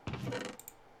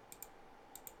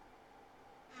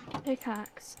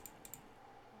 Pickaxe.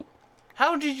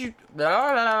 How did you...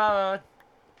 I'm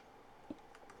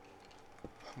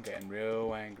getting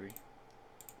real angry.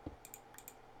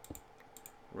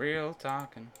 Real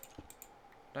talking.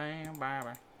 Damn,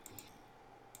 baby.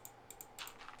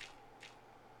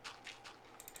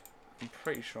 I'm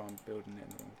pretty sure I'm building it in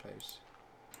the wrong place.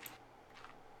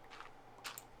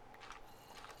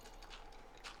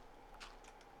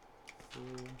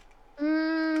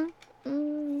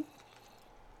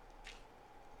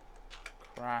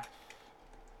 Craft.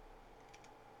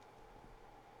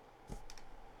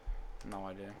 No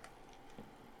idea.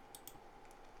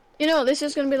 You know, this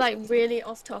is gonna be like really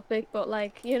off topic, but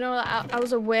like, you know, I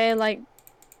was away like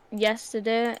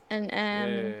yesterday, and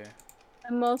Yeah.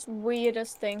 the most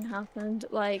weirdest thing happened.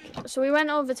 Like, so we went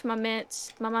over to my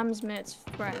mum's mate's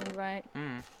friend, right?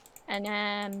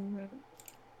 And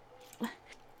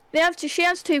she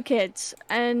has 2 kids,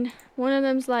 and one of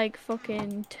them's like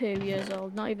fucking 2 years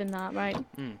old, not even that, right?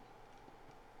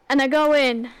 And I go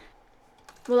in,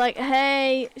 we're like,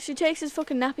 hey, she takes his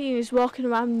fucking nappy and he's walking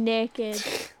around naked.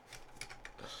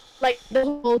 Like, the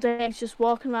whole day he's just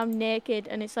walking around naked,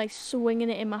 and it's like swinging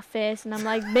it in my face, and I'm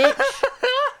like, bitch,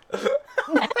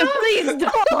 please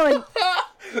don't.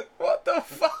 What the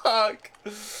fuck?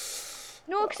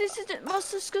 No, because it's the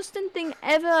most disgusting thing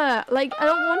ever. Like, I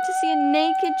don't want to see a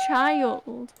naked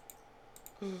child.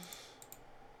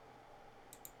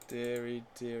 Deary,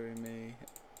 deary me.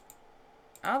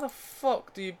 How the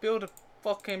fuck do you build a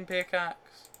fucking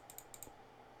pickaxe?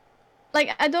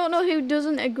 Like, I don't know who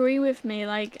doesn't agree with me.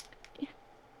 Like,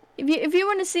 if you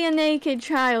want to see a naked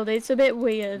child, it's a bit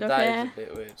weird, okay? That is a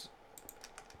bit weird.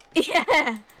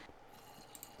 Yeah.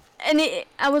 And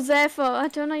I was there for, I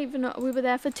don't even know, we were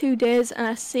there for 2 days, and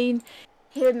I seen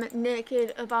him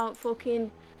naked about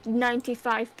fucking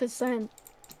 95%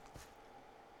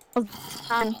 of the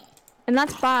time. And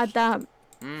that's bad, that.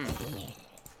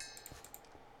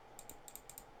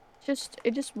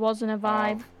 It just wasn't a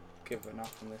vibe. I've given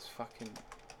up on this fucking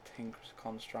pink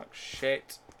construct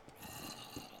shit.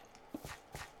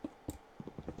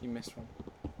 You missed one.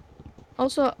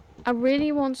 Also, I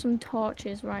really want some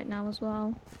torches right now as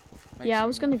well. Yeah, I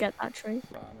was gonna get that tree.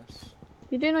 Furnace.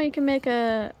 You do know you can make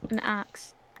an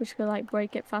axe, which could like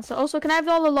break it faster. Also, can I have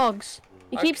all the logs?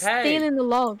 You keep stealing the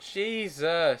logs.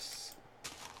 Jesus.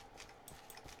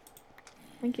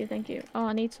 Thank you, thank you. Oh,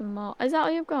 I need some more. Is that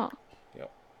all you've got?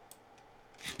 Yep.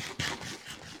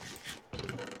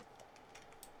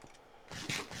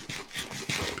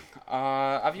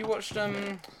 Have you watched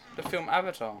the film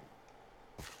Avatar?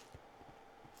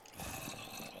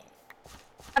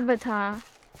 Avatar.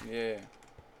 Yeah.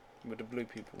 With the blue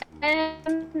people.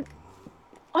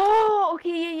 Oh,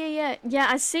 okay, yeah. Yeah,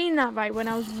 I seen that right when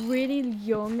I was really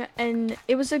young, and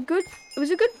it was a good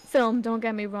film, don't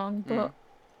get me wrong, but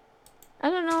I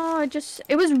don't know,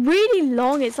 it was really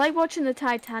long. It's like watching the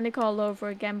Titanic all over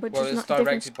again, but well, just it's not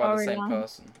different directed by the same storyline.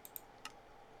 person.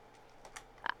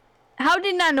 How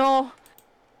didn't I know?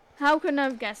 How couldn't I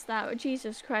have guessed that?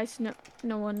 Jesus Christ,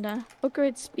 no wonder.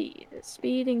 Upgrade speed.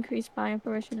 Speed increased by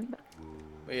operation of...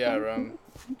 But yeah,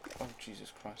 oh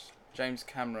Jesus Christ. James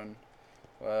Cameron,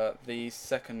 the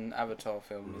second Avatar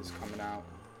film is coming out.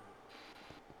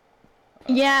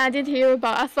 Yeah, I did hear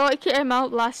about it. I thought it came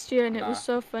out last year, and it was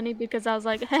so funny because I was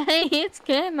like, hey, it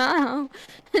came out.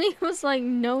 And he was like,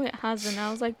 no, it hasn't. I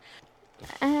was like,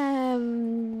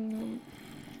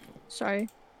 sorry.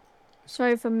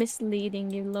 Sorry for misleading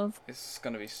you, love. It's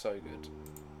gonna be so good.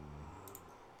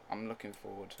 I'm looking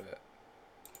forward to it.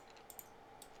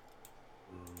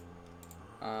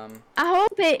 I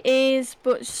hope it is,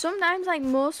 but sometimes, like,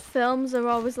 most films are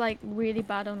always, like, really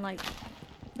bad on, like,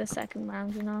 the second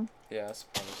round, you know? Yeah, I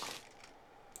suppose.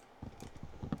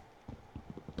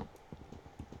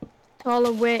 It's all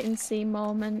a wait-and-see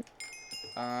moment.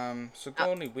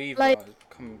 Sigourney Weaver is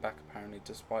coming back, apparently,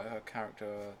 despite her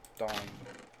character dying.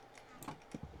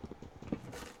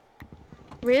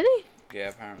 Really? Yeah,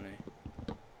 apparently.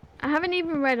 I haven't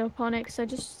even read up on it,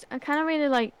 because I kind of really,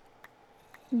 like,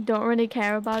 don't really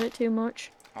care about it too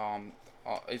much.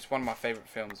 It's one of my favourite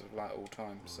films of, like, all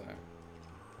time, so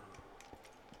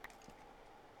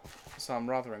I'm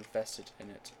rather invested in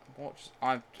it.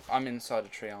 I'm inside a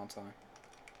tree, aren't I?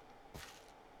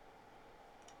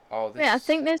 Oh, this... Wait, I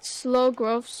think there's slow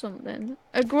growth something.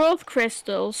 A growth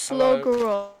crystal, slow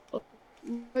growth.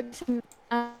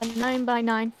 A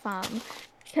 9x9 farm.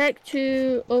 Check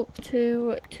to up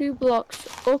to 2 blocks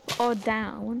up or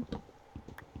down.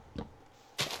 Do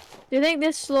you think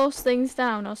this slows things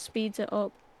down or speeds it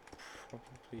up?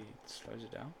 Probably slows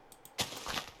it down.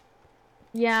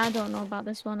 Yeah, I don't know about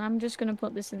this one. I'm just gonna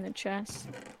put this in the chest.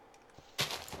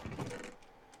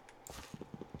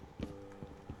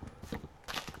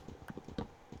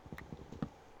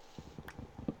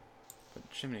 But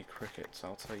Jiminy Crickets,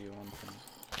 I'll tell you one thing.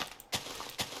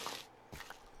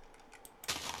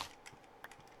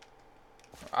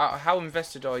 How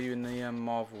invested are you in the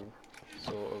Marvel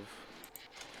sort of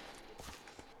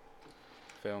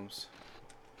films?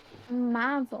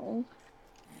 Marvel?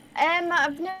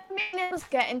 I've never been able to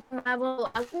get into Marvel.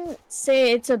 I wouldn't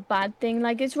say it's a bad thing.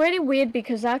 Like, it's really weird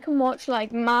because I can watch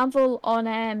like Marvel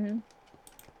on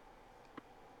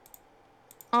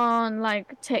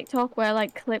like TikTok where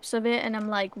like clips of it and I'm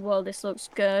like, whoa, this looks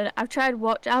good. I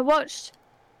watched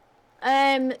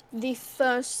the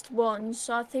first one,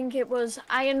 so I think it was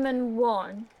Iron Man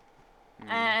 1.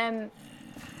 And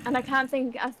I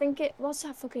think what's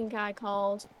that fucking guy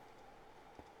called?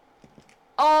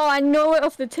 Oh, I know it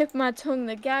off the tip of my tongue.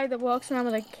 The guy that walks around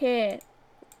with a cape.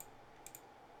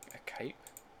 A cape?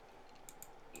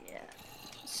 Yeah.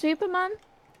 Superman?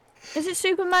 Is it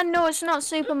Superman? No, it's not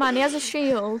Superman. He has a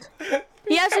shield.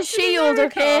 He has a shield,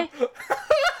 okay?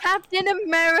 Captain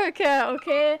America,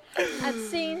 okay? I've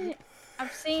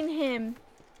seen him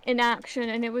in action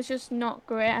and it was just not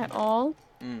great at all.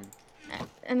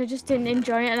 And I just didn't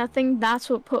enjoy it, and I think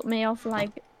that's what put me off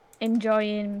like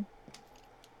enjoying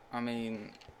I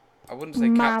mean, I wouldn't say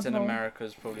Captain Marvel. America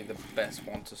is probably the best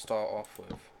one to start off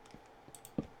with.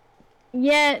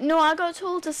 Yeah, no, I got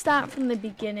told to start from the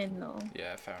beginning though.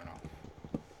 Yeah, fair enough.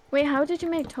 Wait, how did you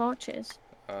make torches?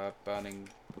 Burning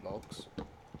logs.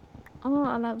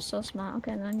 Oh, that was so smart.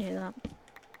 Okay, then I knew that.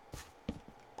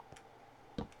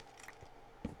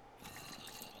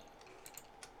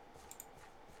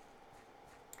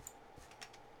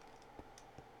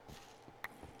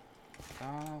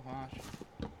 Oh, watch.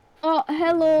 Oh,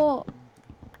 hello.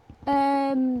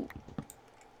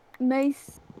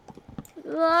 Mace.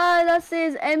 Ah, that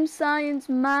says M Science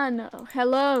Man. Oh,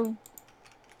 hello.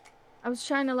 I was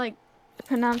trying to like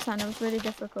pronounce that and it was really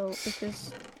difficult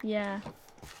because, yeah.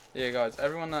 Yeah, guys,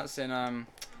 everyone that's in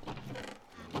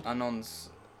Anon's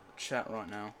chat right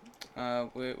now,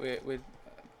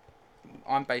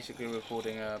 I'm basically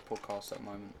recording a podcast at the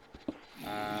moment.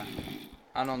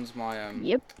 Anon's my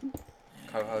Yep.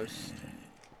 co-host,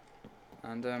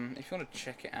 and if you want to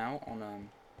check it out on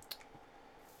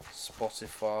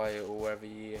Spotify or wherever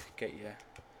you get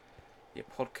your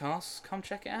podcasts, come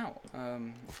check it out.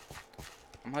 I'm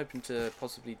hoping to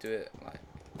possibly do it, like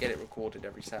get it recorded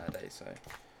every Saturday, so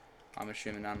I'm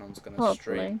assuming Anon's gonna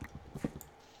stream.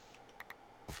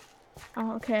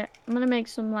 Oh, okay. I'm gonna make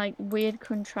some like weird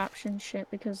contraption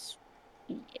shit because,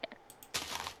 yeah.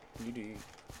 You do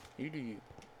you.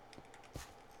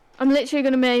 I'm literally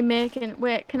gonna be making.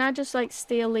 Wait, can I just like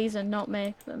steal these and not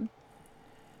make them?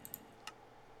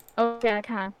 Okay, I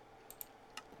can.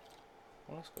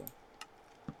 Well, that's cool.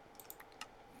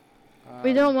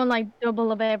 We don't want like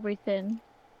double of everything.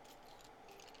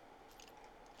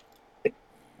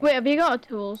 Wait, have you got a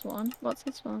tools one? What's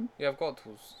this one? Yeah, I've got a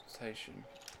tools station.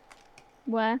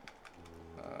 Where?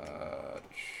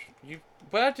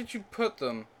 Where did you put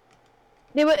them?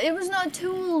 It was not a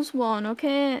tools one,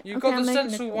 okay? You Okay, got I'm the making a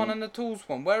stencil tool. one and the tools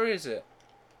one. Where is it?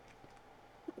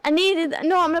 No,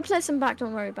 I'm gonna place them back,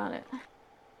 don't worry about it.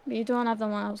 But you don't have the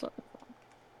one I was looking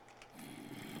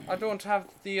for. I don't have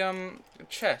the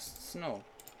chests, no.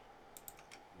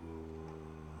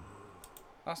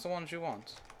 That's the ones you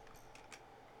want.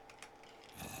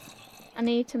 I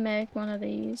need to make one of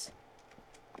these.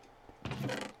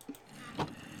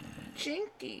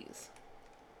 Jinkies.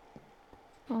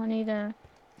 Oh, I need a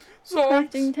Sorry.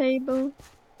 crafting table.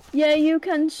 Yeah, you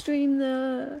can stream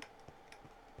the...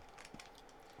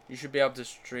 You should be able to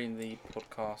stream the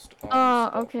podcast on Oh,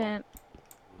 Spotify. okay.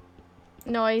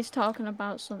 No, he's talking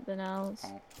about something else.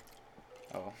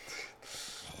 Oh.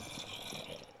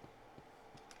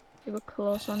 You were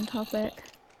close on topic.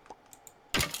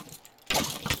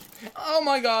 Oh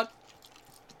my god.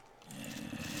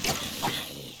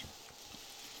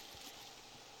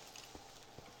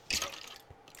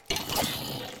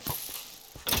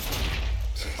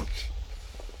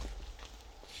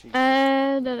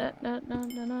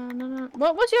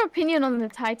 What was your opinion on the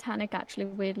Titanic, actually,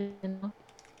 weirdly enough?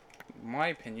 My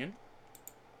opinion?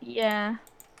 Yeah.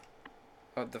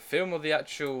 The film or the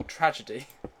actual tragedy?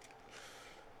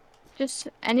 Just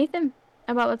anything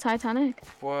about the Titanic.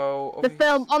 Well,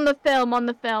 on the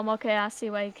film. Okay, I see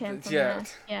where you came from. Yeah.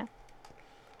 Yeah.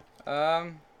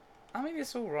 I mean,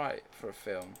 it's all right for a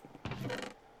film.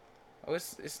 Oh,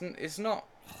 it's not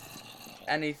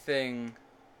anything.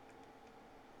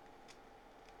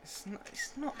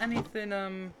 It's not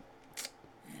anything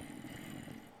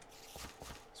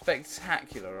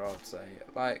spectacular, I'd say.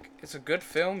 Like, it's a good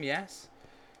film, yes.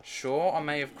 Sure, I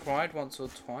may have cried once or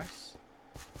twice.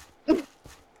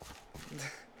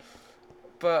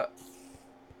 But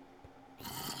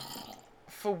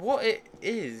for what it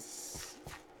is,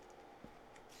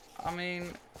 I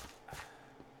mean,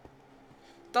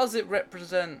 does it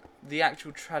represent the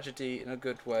actual tragedy in a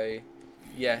good way?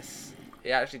 Yes,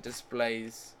 it actually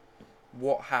displays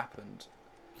what happened.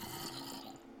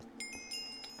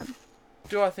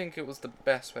 Do I think it was the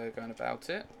best way of going about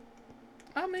it?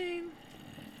 I mean,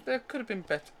 there could have been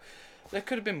better. There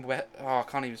could have been oh, I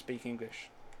can't even speak English.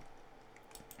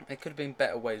 There could have been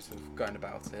better ways of going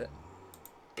about it.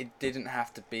 It didn't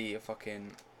have to be a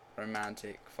fucking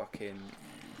romantic fucking.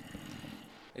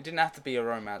 It didn't have to be a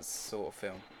romance sort of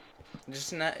film.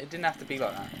 It didn't have to be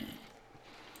like that.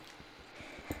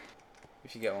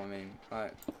 If you get what I mean,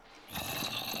 like.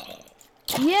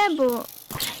 Yeah, but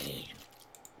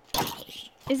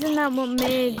isn't that what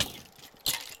made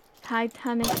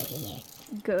Titanic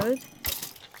good?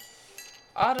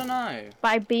 I don't know.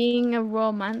 By being a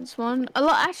romance one. A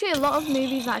lot of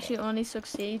movies actually only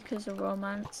succeed because of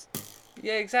romance.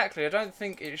 Yeah, exactly. I don't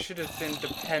think it should have been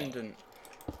dependent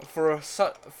for a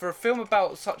film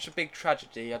about such a big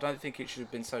tragedy. I don't think it should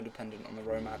have been so dependent on the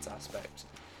romance aspect.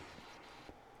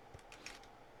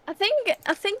 I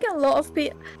think a lot of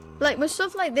people, like with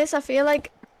stuff like this, I feel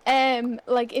like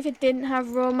if it didn't have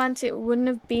romance, it wouldn't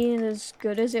have been as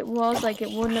good as it was. Like, it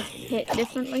wouldn't have hit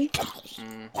differently.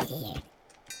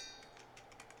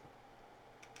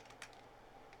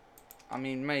 I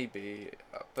mean, maybe,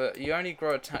 but you only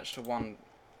grow attached to one.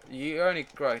 You only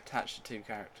grow attached to two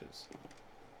characters.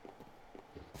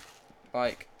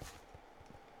 Like.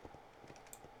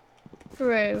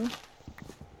 True.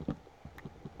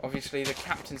 Obviously, the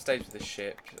captain stays with the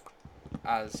ship,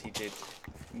 as he did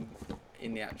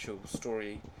in the actual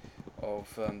story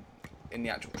of in the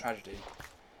actual tragedy,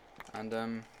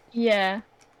 and Yeah.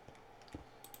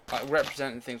 like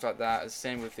representing things like that. As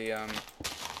same with the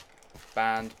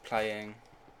band playing.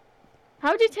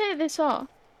 How did you take this off?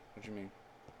 What do you mean?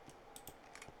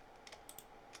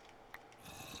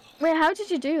 Wait, how did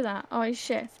you do that? Oh, you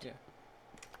shift. Yeah.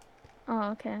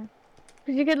 Oh, okay.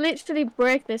 Because you could literally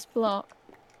break this block.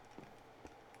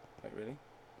 Wait, really?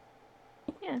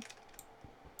 Yeah.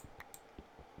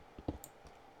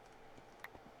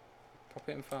 Pop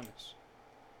it in furnace.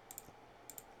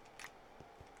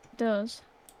 It does.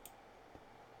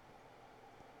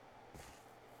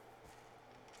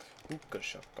 Ooka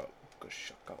shaka,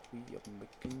 we are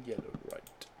making yellow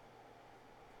right.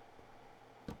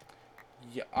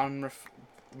 Yeah,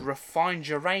 refined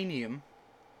uranium.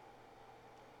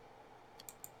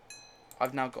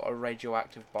 I've now got a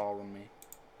radioactive bar on me.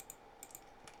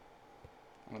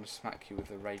 I'm gonna smack you with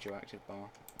a radioactive bar.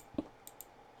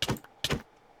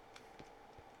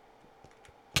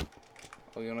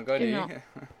 Oh, you wanna go, do you?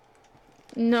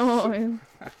 No.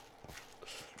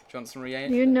 Do you want some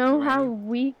You know uranium? how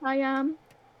weak I am?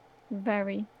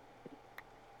 Very.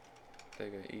 There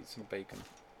you go, eat some bacon.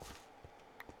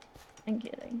 Thank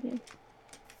you, thank you.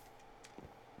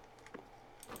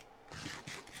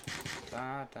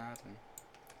 Right,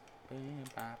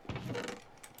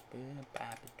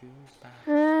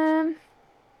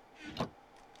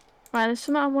 there's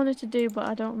something I wanted to do, but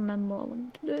I don't remember what I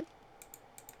wanted to do.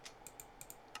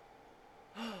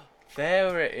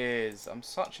 There it is. I'm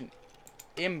such an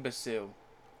imbecile.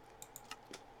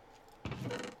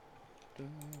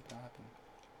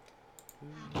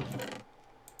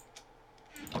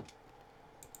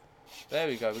 There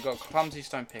we go. We've got a clumsy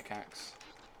stone pickaxe.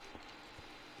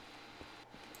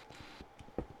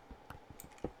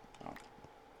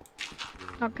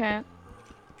 Okay.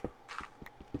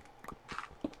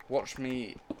 Watch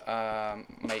me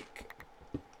make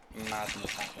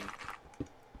madness happen.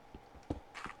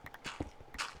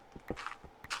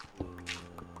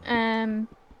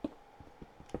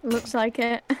 Looks like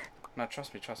it. No,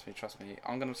 trust me.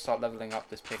 I'm gonna start leveling up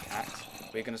this pickaxe.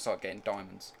 We're gonna start getting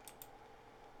diamonds.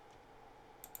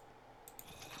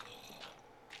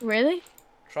 Really?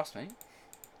 Trust me.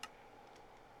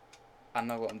 I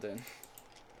know what I'm doing.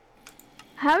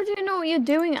 How do you know what you're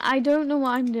doing? I don't know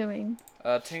what I'm doing.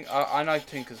 I know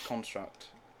Tinker's construct.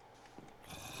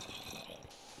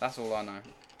 That's all I know.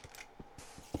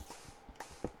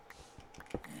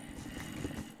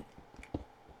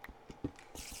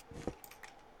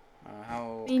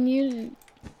 How? I mean,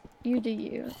 you do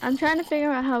you. I'm trying to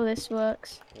figure out how this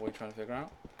works. What are you trying to figure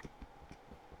out?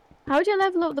 How would you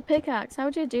level up the pickaxe? How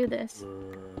would you do this?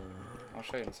 I'll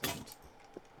show you in a second.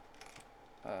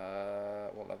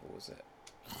 What level was it?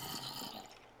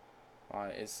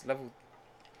 Right, it's level...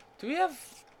 Do we have...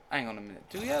 Hang on a minute.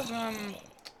 Do we have,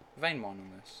 vein mine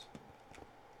on this?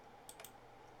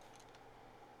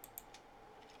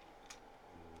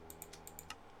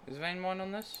 Is vein mine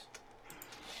on this?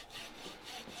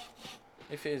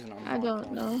 If it isn't, I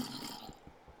don't know.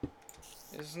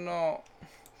 It's not...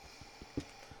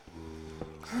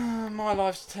 My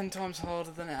life's 10 times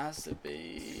harder than it has to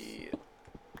be.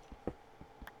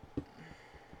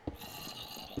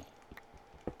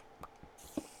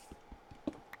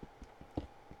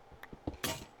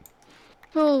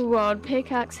 Full rod,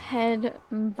 pickaxe, head,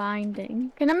 and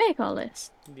binding. Can I make all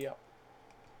this? Yep.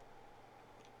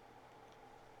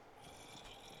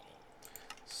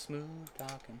 Smooth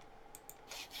talking.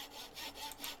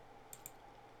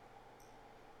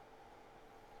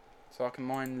 So I can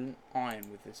mine iron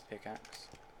with this pickaxe.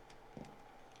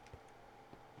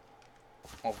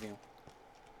 Obvious.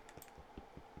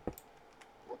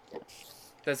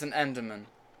 There's an Enderman.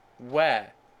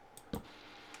 Where?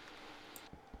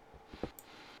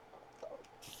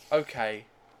 Okay.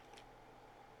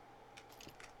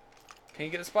 Can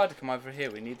you get the spider to come over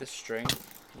here? We need the string.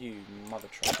 You mother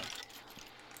trucker.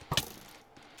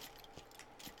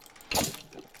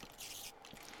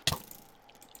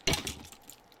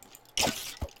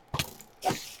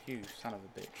 You son of a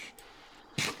bitch.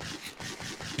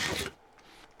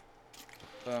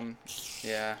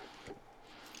 Yeah.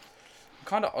 I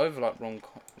kind of over like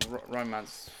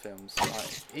romance films.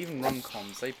 Like, even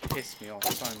rom-coms, they piss me off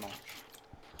so much.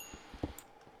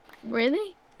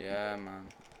 Really? Yeah, man.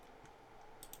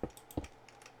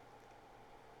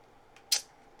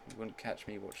 You wouldn't catch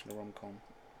me watching a rom-com.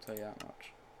 I'll tell you that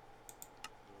much.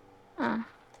 Ah.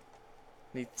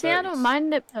 Need See, I 30s. don't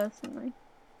mind it personally.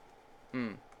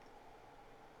 Hmm.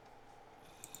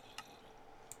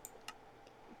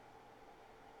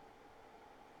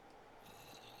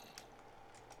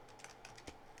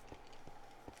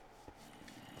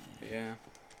 Yeah.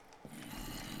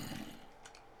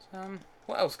 So,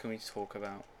 what else can we talk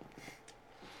about?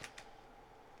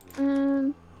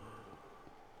 I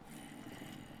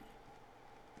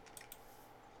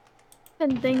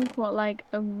can think what like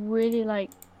a really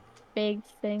like big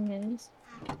thing is.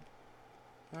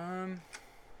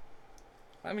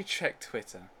 Let me check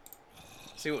Twitter.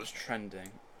 See what's trending.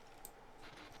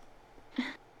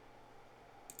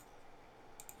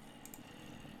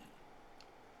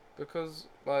 Because,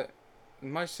 like,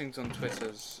 most things on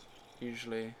Twitter's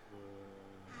usually...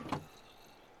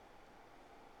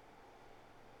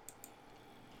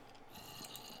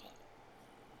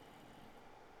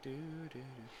 Do.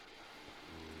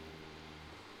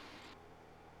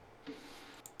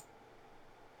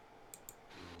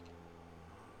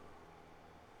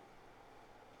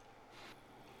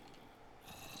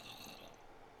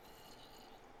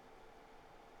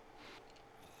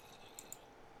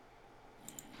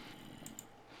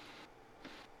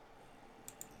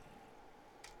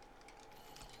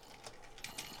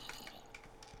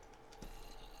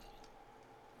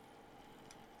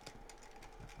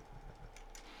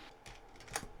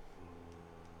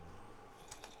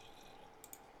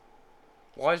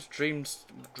 Why is Dream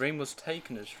Was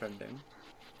Taken as trending?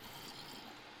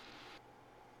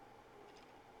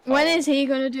 When is he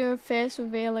gonna do a face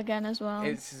reveal again as well?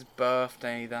 It's his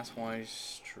birthday, that's why he's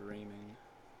streaming.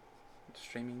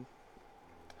 Streaming?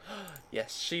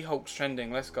 Yes, She-Hulk's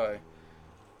trending, let's go.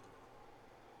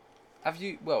 Have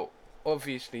you, well,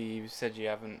 obviously you said you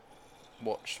haven't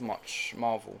watched much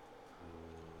Marvel.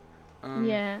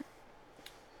 Yeah.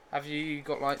 Have you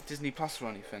got like Disney Plus or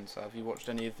anything? So have you watched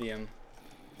any of the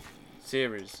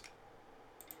series?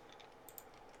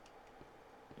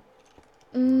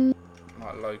 Like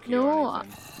Loki or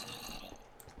anything?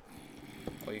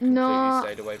 Or you completely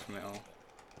stayed away from it all?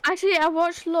 Actually, I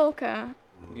watched Loki, but I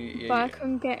Yeah.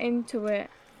 couldn't get into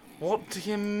it. What do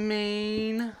you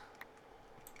mean?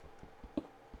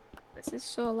 This is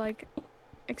so like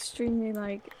extremely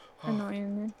like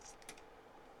annoying.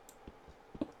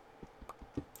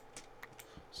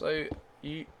 So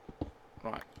you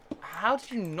right? How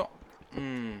did you not?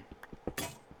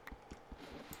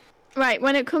 Right,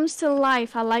 when it comes to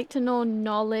life, I like to know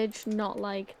knowledge, not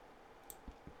like...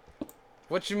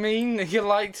 What do you mean? You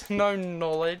like to know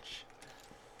knowledge?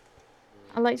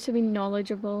 I like to be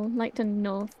knowledgeable, like to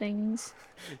know things.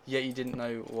 Yet you didn't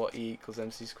know what E equals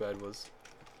MC squared was.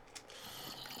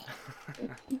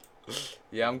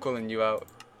 Yeah, I'm calling you out.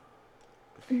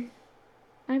 I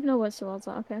have no words towards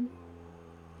that, okay?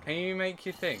 Can you make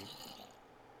your thing?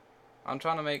 I'm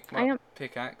trying to make I my am.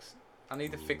 pickaxe. I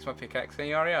need to fix my pickaxe. Can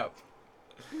you hurry up?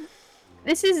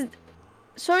 This is.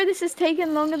 Sorry, this is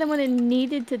taking longer than what it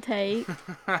needed to take.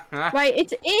 Right,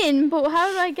 it's in, but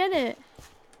how do I get it?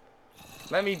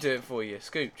 Let me do it for you.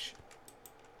 Scooch.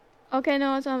 Okay,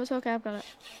 no, it's okay. I've got it.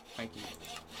 Thank you.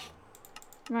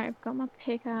 Right, I've got my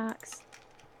pickaxe.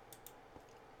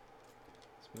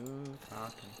 Smooth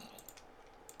talking.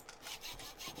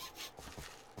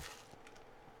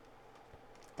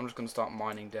 I'm just gonna start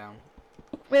mining down.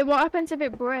 Wait, what happens if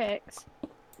it breaks?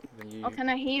 Then you. Or can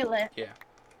I heal it? Yeah.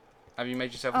 Have you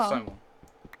made yourself a Oh. stone one?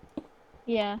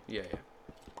 Yeah. Yeah, yeah.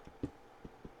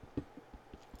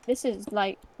 This is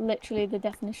like literally the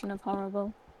definition of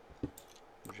horrible.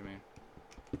 What do you mean?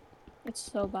 It's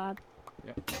so bad.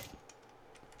 Yep.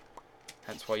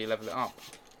 Hence why you level it up.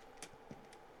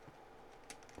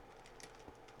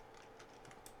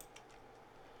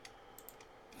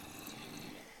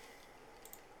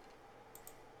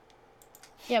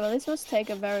 Yeah, but this must take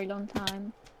a very long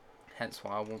time. Hence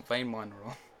why I want vein miner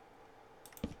on.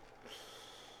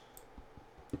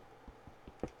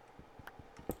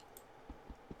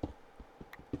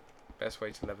 Best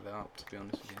way to level it up, to be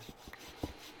honest with you.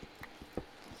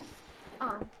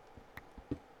 Oh.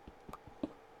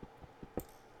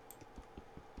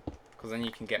 Because then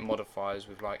you can get modifiers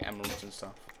with like emeralds and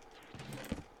stuff.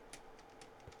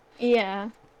 Yeah.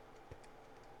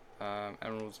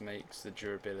 Emeralds makes the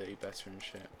durability better and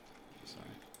shit. So.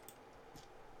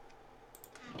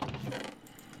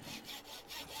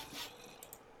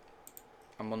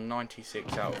 I'm on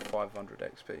 96 out of 500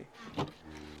 XP.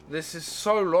 This is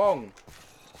so long.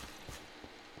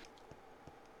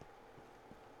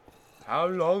 How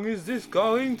long is this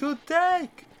going to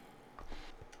take?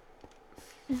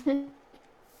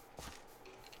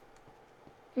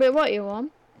 Wait, what you on?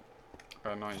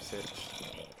 96.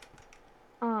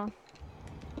 Oh.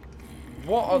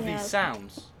 What are Yeah. these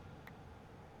sounds?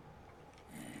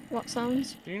 What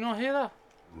sounds? Do you not hear that?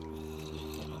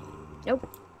 Nope.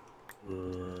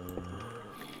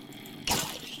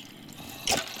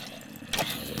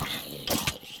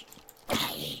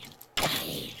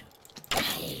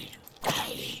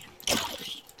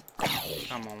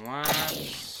 Come on,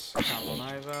 lads. Come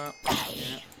on over.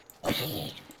 Yeah.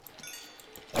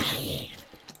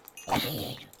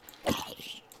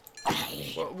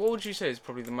 What would you say is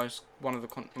probably the one of the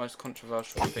most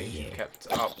controversial things you've kept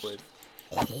up with?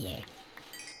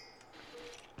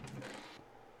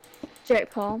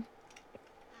 Jake Paul.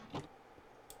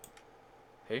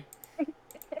 Who?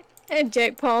 Hey,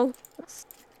 Jake Paul.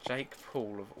 Jake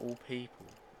Paul of all people.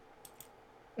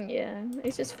 Yeah,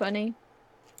 it's just funny.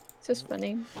 It's just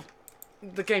funny.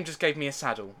 The game just gave me a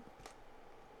saddle.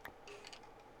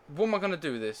 What am I gonna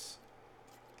do with this?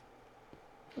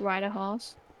 Ride a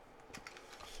horse.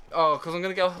 Oh, because I'm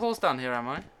gonna get a horse down here, am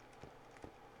I?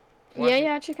 Yeah, you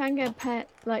actually can get pet,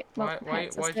 like, well,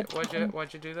 pets.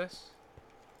 Why'd you do this?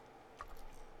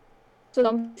 So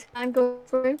zombies can't go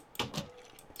through.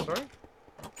 Sorry?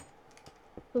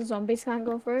 So zombies can't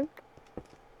go through.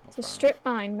 It's a Fair strip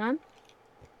mine, man.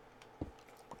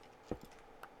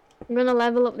 I'm gonna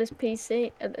level up this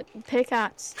PC,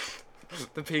 pickaxe.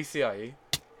 enough. The PCIe.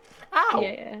 Ow!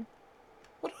 Yeah.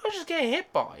 What did I just get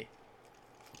hit by?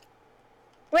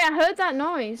 Wait, I heard that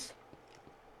noise.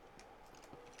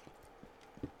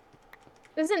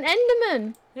 There's an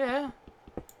Enderman. Yeah.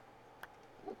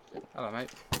 Hello, mate.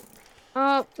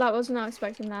 Oh, that was not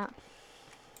expecting that.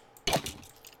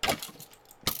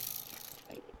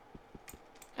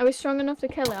 Are we strong enough to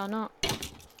kill it or not?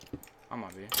 I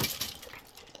might be.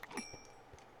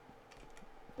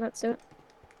 Let's do it.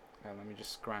 Yeah, let me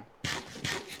just scram.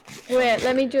 Wait,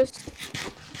 let me just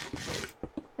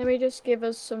give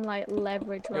us some like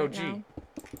leverage Yo, right G. now.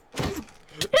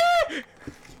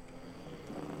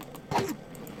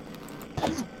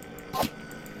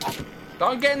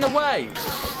 Don't get in the way!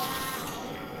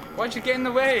 Why'd you get in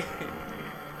the way?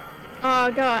 Oh,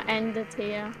 I got an ender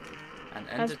tier. An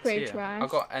ender That's pretty tier. trash. I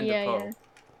got ender Yeah, pearl. yeah.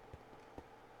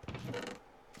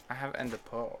 I have ender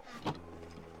pearl.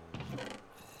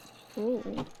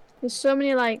 Ooh. There's so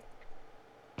many like.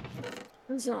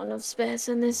 There's not enough space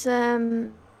in this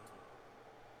thingy.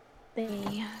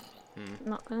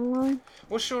 Not gonna lie.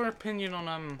 What's your opinion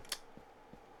on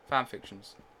fan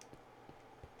fictions?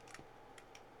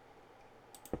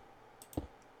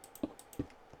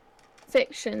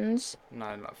 Fictions.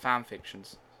 No, like fan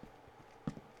fictions.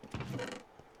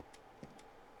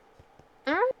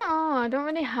 I don't know. I don't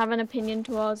really have an opinion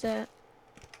towards it.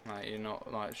 Like you're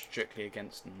not like strictly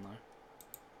against them though.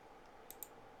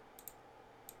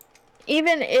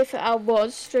 Even if I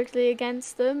was strictly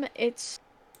against them, it's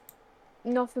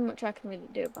nothing much I can really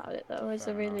do about it, though. Is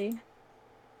Fair there enough. really?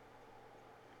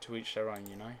 To each their own,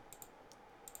 you know?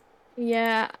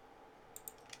 Yeah.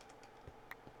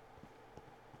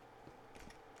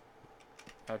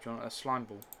 Do you want a slime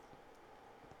ball?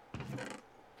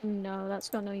 No, that's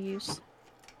got no use.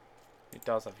 It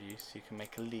does have use. You can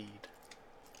make a lead.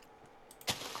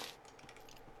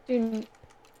 Dude,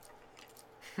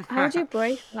 how would you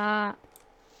break that?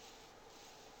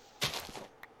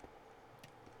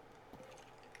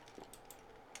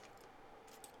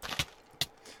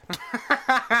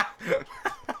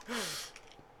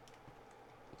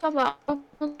 Stop that!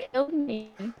 Almost killed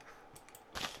me.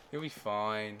 You'll be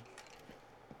fine.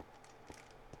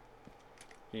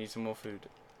 You need some more food.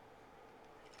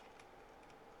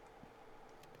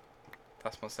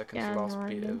 That's my second Yeah, to last no, I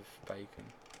bit know. of bacon.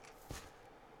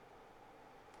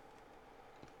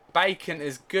 Bacon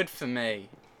is good for me.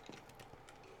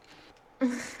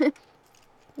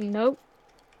 Nope.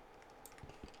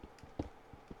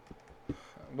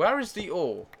 Where is the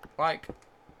ore? Like,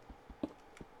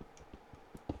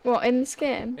 What, in this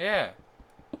game? yeah.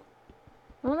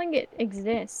 I don't think it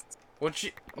exists. What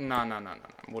you? No.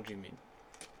 What do you mean?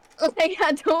 Like,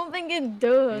 I don't think it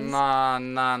does. Nah.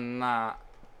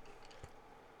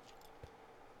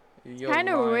 You're Kind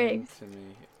of lying rigged. to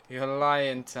me. You're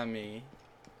lying to me.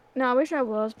 No, I wish I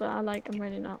was, but I'm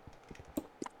really not.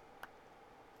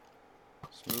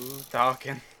 Smooth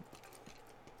darken.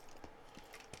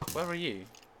 Where are you?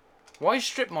 Why are you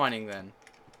strip mining then?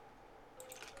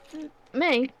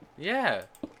 Me? Yeah.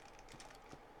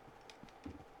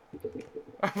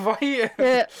 Why are you?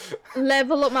 To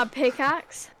level up my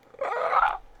pickaxe?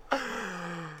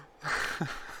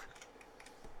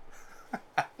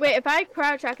 Wait, if I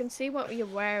crouch, I can see what you're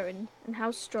wearing and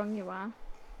how strong you are.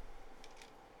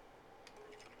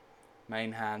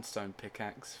 Main hand, stone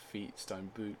pickaxe, feet,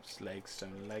 stone boots, legs,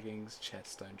 stone leggings,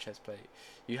 chest, stone chest plate.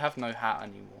 You have no hat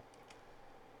anymore.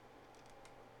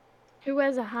 Who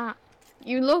wears a hat?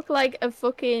 You look like a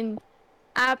fucking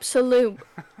absolute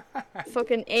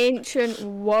fucking ancient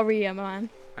warrior, man.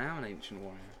 I am an ancient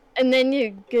warrior. And then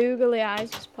your googly eyes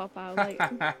just pop out like,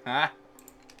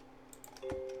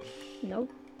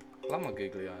 nope. I love my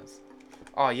googly eyes.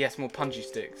 Oh yes, more punchy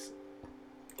sticks.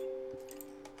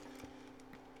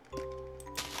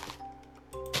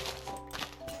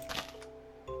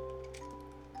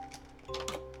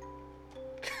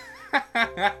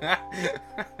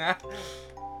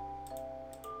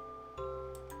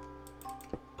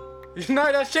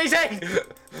 No, that's cheating!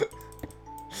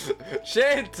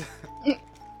 Shit!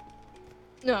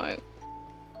 No.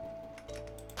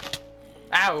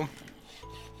 Ow!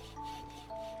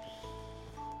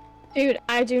 Dude,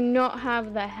 I do not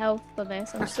have the health for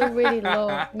this. I'm still really low.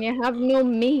 And you have no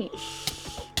meat.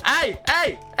 Hey!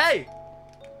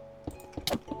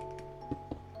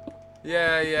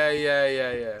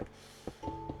 Yeah.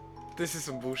 This is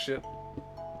some bullshit.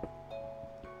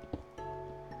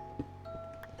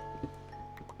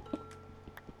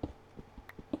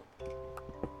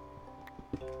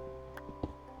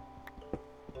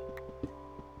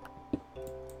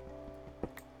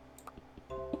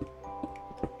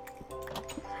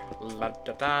 La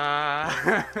da da.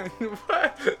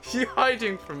 What? You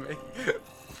hiding from me?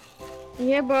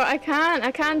 Yeah, but I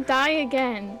can't die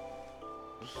again.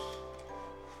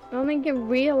 I don't think you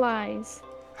realise.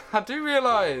 I do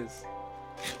realise.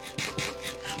 Do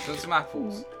you want some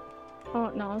apples? Oh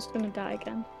no, I was gonna die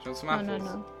again. Do you want some apples?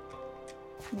 No.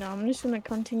 No, I'm just gonna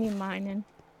continue mining.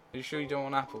 Are you sure you don't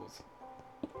want apples?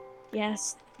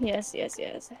 Yes. Here you go. Here's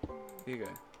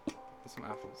some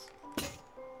apples.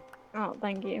 Oh,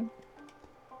 thank you.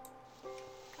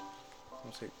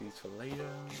 I'll take these for later.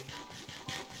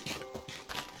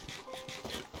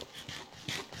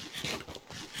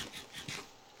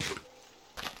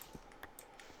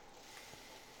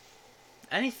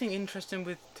 Anything interesting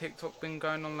with TikTok been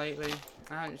going on lately?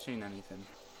 I haven't seen anything.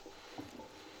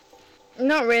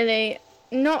 Not really.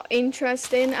 Not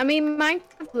interesting. I mean,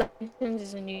 Minecraft Legends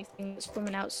is a new thing that's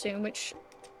coming out soon, which...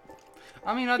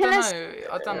 I mean, I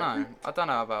don't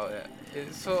know about it.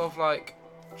 It's sort of like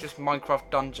just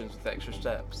Minecraft dungeons with extra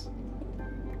steps.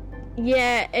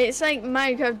 Yeah, it's like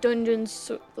Minecraft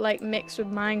Dungeons, like, mixed with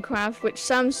Minecraft, which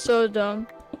sounds so dumb.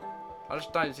 I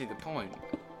just don't see the point.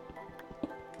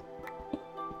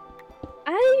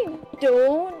 I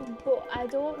don't, but I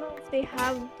don't know if they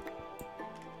have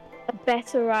a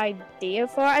better idea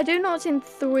for it. I do know it's in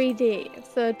 3D,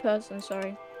 third person,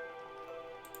 sorry.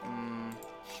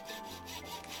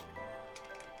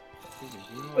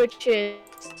 Which is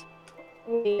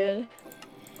weird.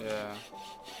 Yeah.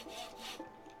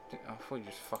 I thought you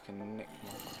just fucking nicked my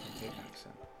fucking pickaxe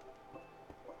then.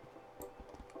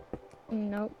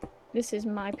 Nope. This is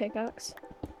my pickaxe.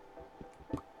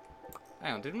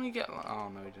 Hang on, didn't we get... Oh,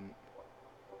 no, we didn't.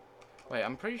 Wait,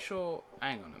 I'm pretty sure...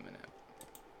 Hang on a minute.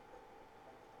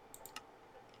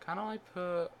 Can I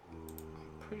put...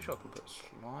 I'm pretty sure I can put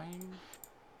slime.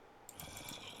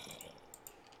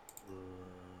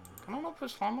 Can I not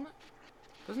put slime on it?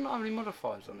 Doesn't it have any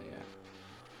modifiers on it yet?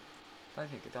 I don't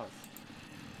think it does.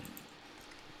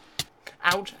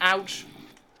 Ouch, ouch!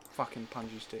 Fucking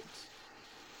punji sticks.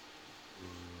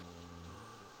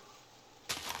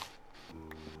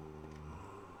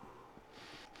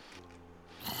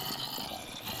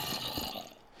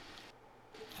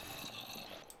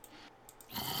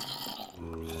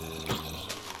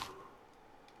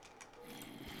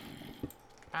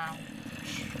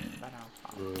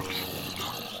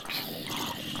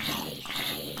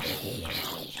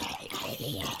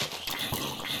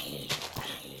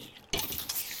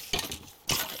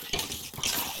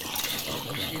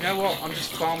 You know what? I'm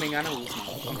just farming animals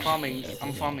now.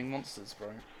 I'm farming monsters, bro.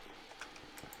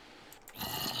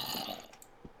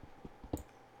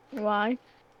 Why?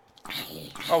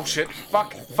 Oh shit!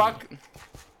 Fuck! Fuck!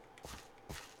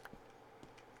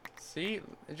 See?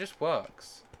 It just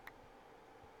works.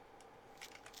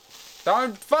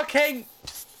 Don't fucking...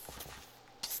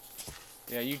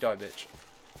 Yeah, you die, bitch.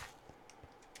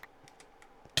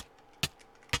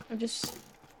 I just...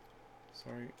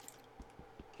 Sorry.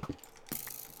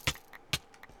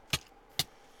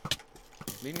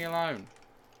 Leave me alone.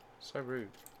 So rude.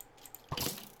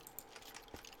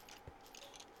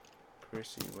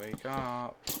 Chrissy, wake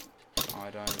up.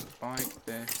 I don't like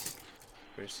this.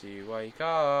 Chrissy, wake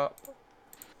up.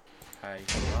 Hey,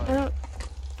 hello.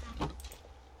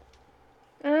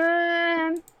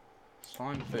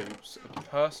 Slime boots, a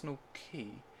personal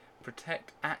key,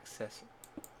 protect access.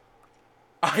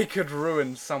 I could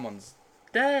ruin someone's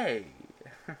day.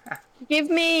 Give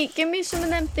me some of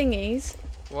them thingies.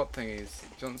 What thingies? Do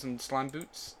you want some slime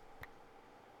boots?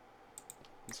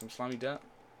 And some slimy dirt?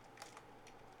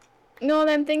 No,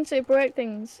 them things that break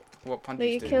things. What That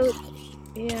punjies you do? kill.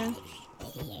 Yeah.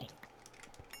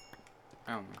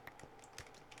 I don't know.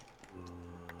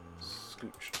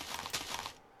 Scooch.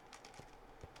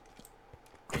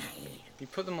 You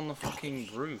put them on the fucking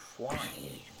roof. Why?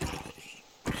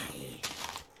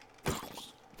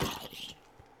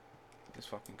 This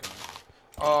fucking guy.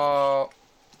 Oh.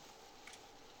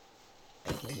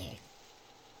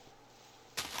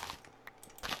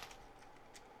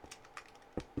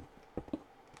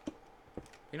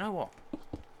 You know what?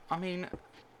 I mean,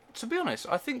 to be honest,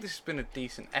 I think this has been a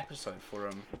decent episode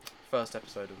for first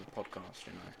episode of the podcast.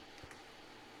 You know.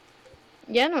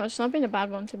 Yeah, no, it's not been a bad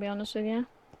one, to be honest with you.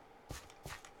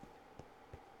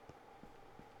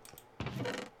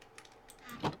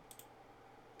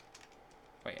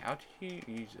 Wait, how do you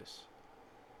use this?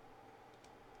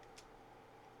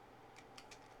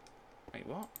 Wait,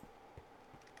 what?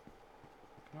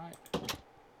 Can I?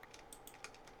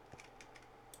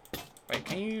 Wait,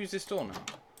 can you use this door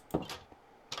now?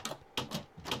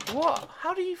 What?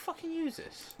 How do you fucking use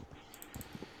this?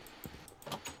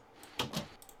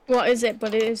 What is it?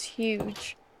 But it is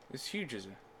huge. It's huge, is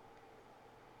it?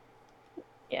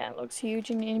 Yeah, it looks huge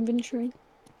in the inventory.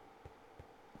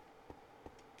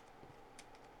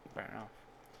 Fair enough.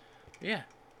 Yeah.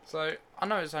 So I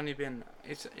know it's only been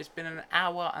it's been an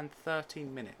hour and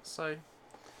 13 minutes, so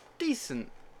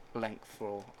decent length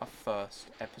for a first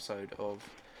episode of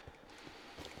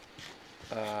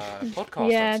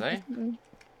podcast, Yeah. I'd say.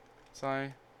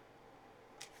 So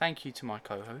thank you to my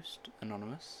co-host,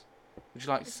 Anonymous. Would you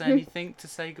like to say anything to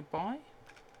say goodbye?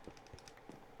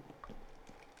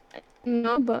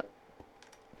 No, but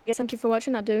I guess thank you for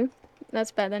watching. I do.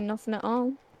 That's better than nothing at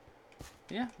all.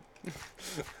 Yeah.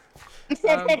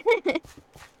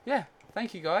 Yeah,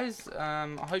 thank you guys.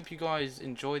 I hope you guys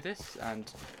enjoy this,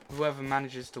 and whoever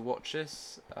manages to watch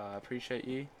this, I appreciate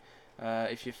you.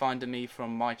 If you're finding me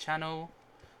from my channel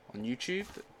on YouTube,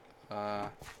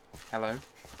 hello.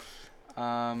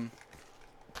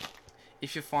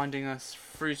 If you're finding us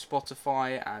through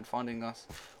Spotify and finding us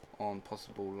on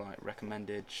possible like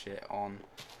recommended shit on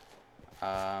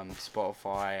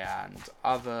Spotify and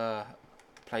other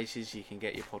places you can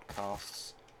get your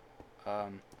podcasts,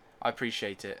 I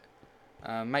appreciate it.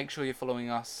 Make sure you're following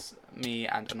us, me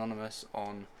and Anonymous,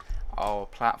 on our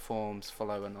platforms.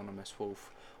 Follow Anonymous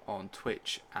Wolf on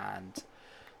Twitch and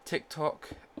TikTok,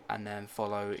 and then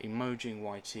follow Emojing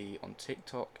YT on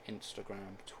TikTok,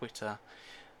 Instagram, Twitter,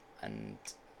 and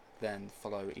then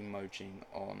follow Emojing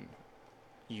on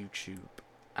YouTube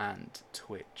and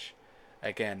Twitch.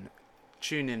 Again,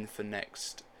 tune in for the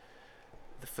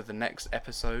next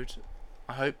episode.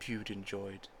 I hope you'd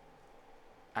enjoyed.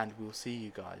 and we'll see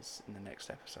you guys in the next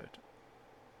episode.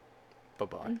 Bye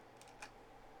bye.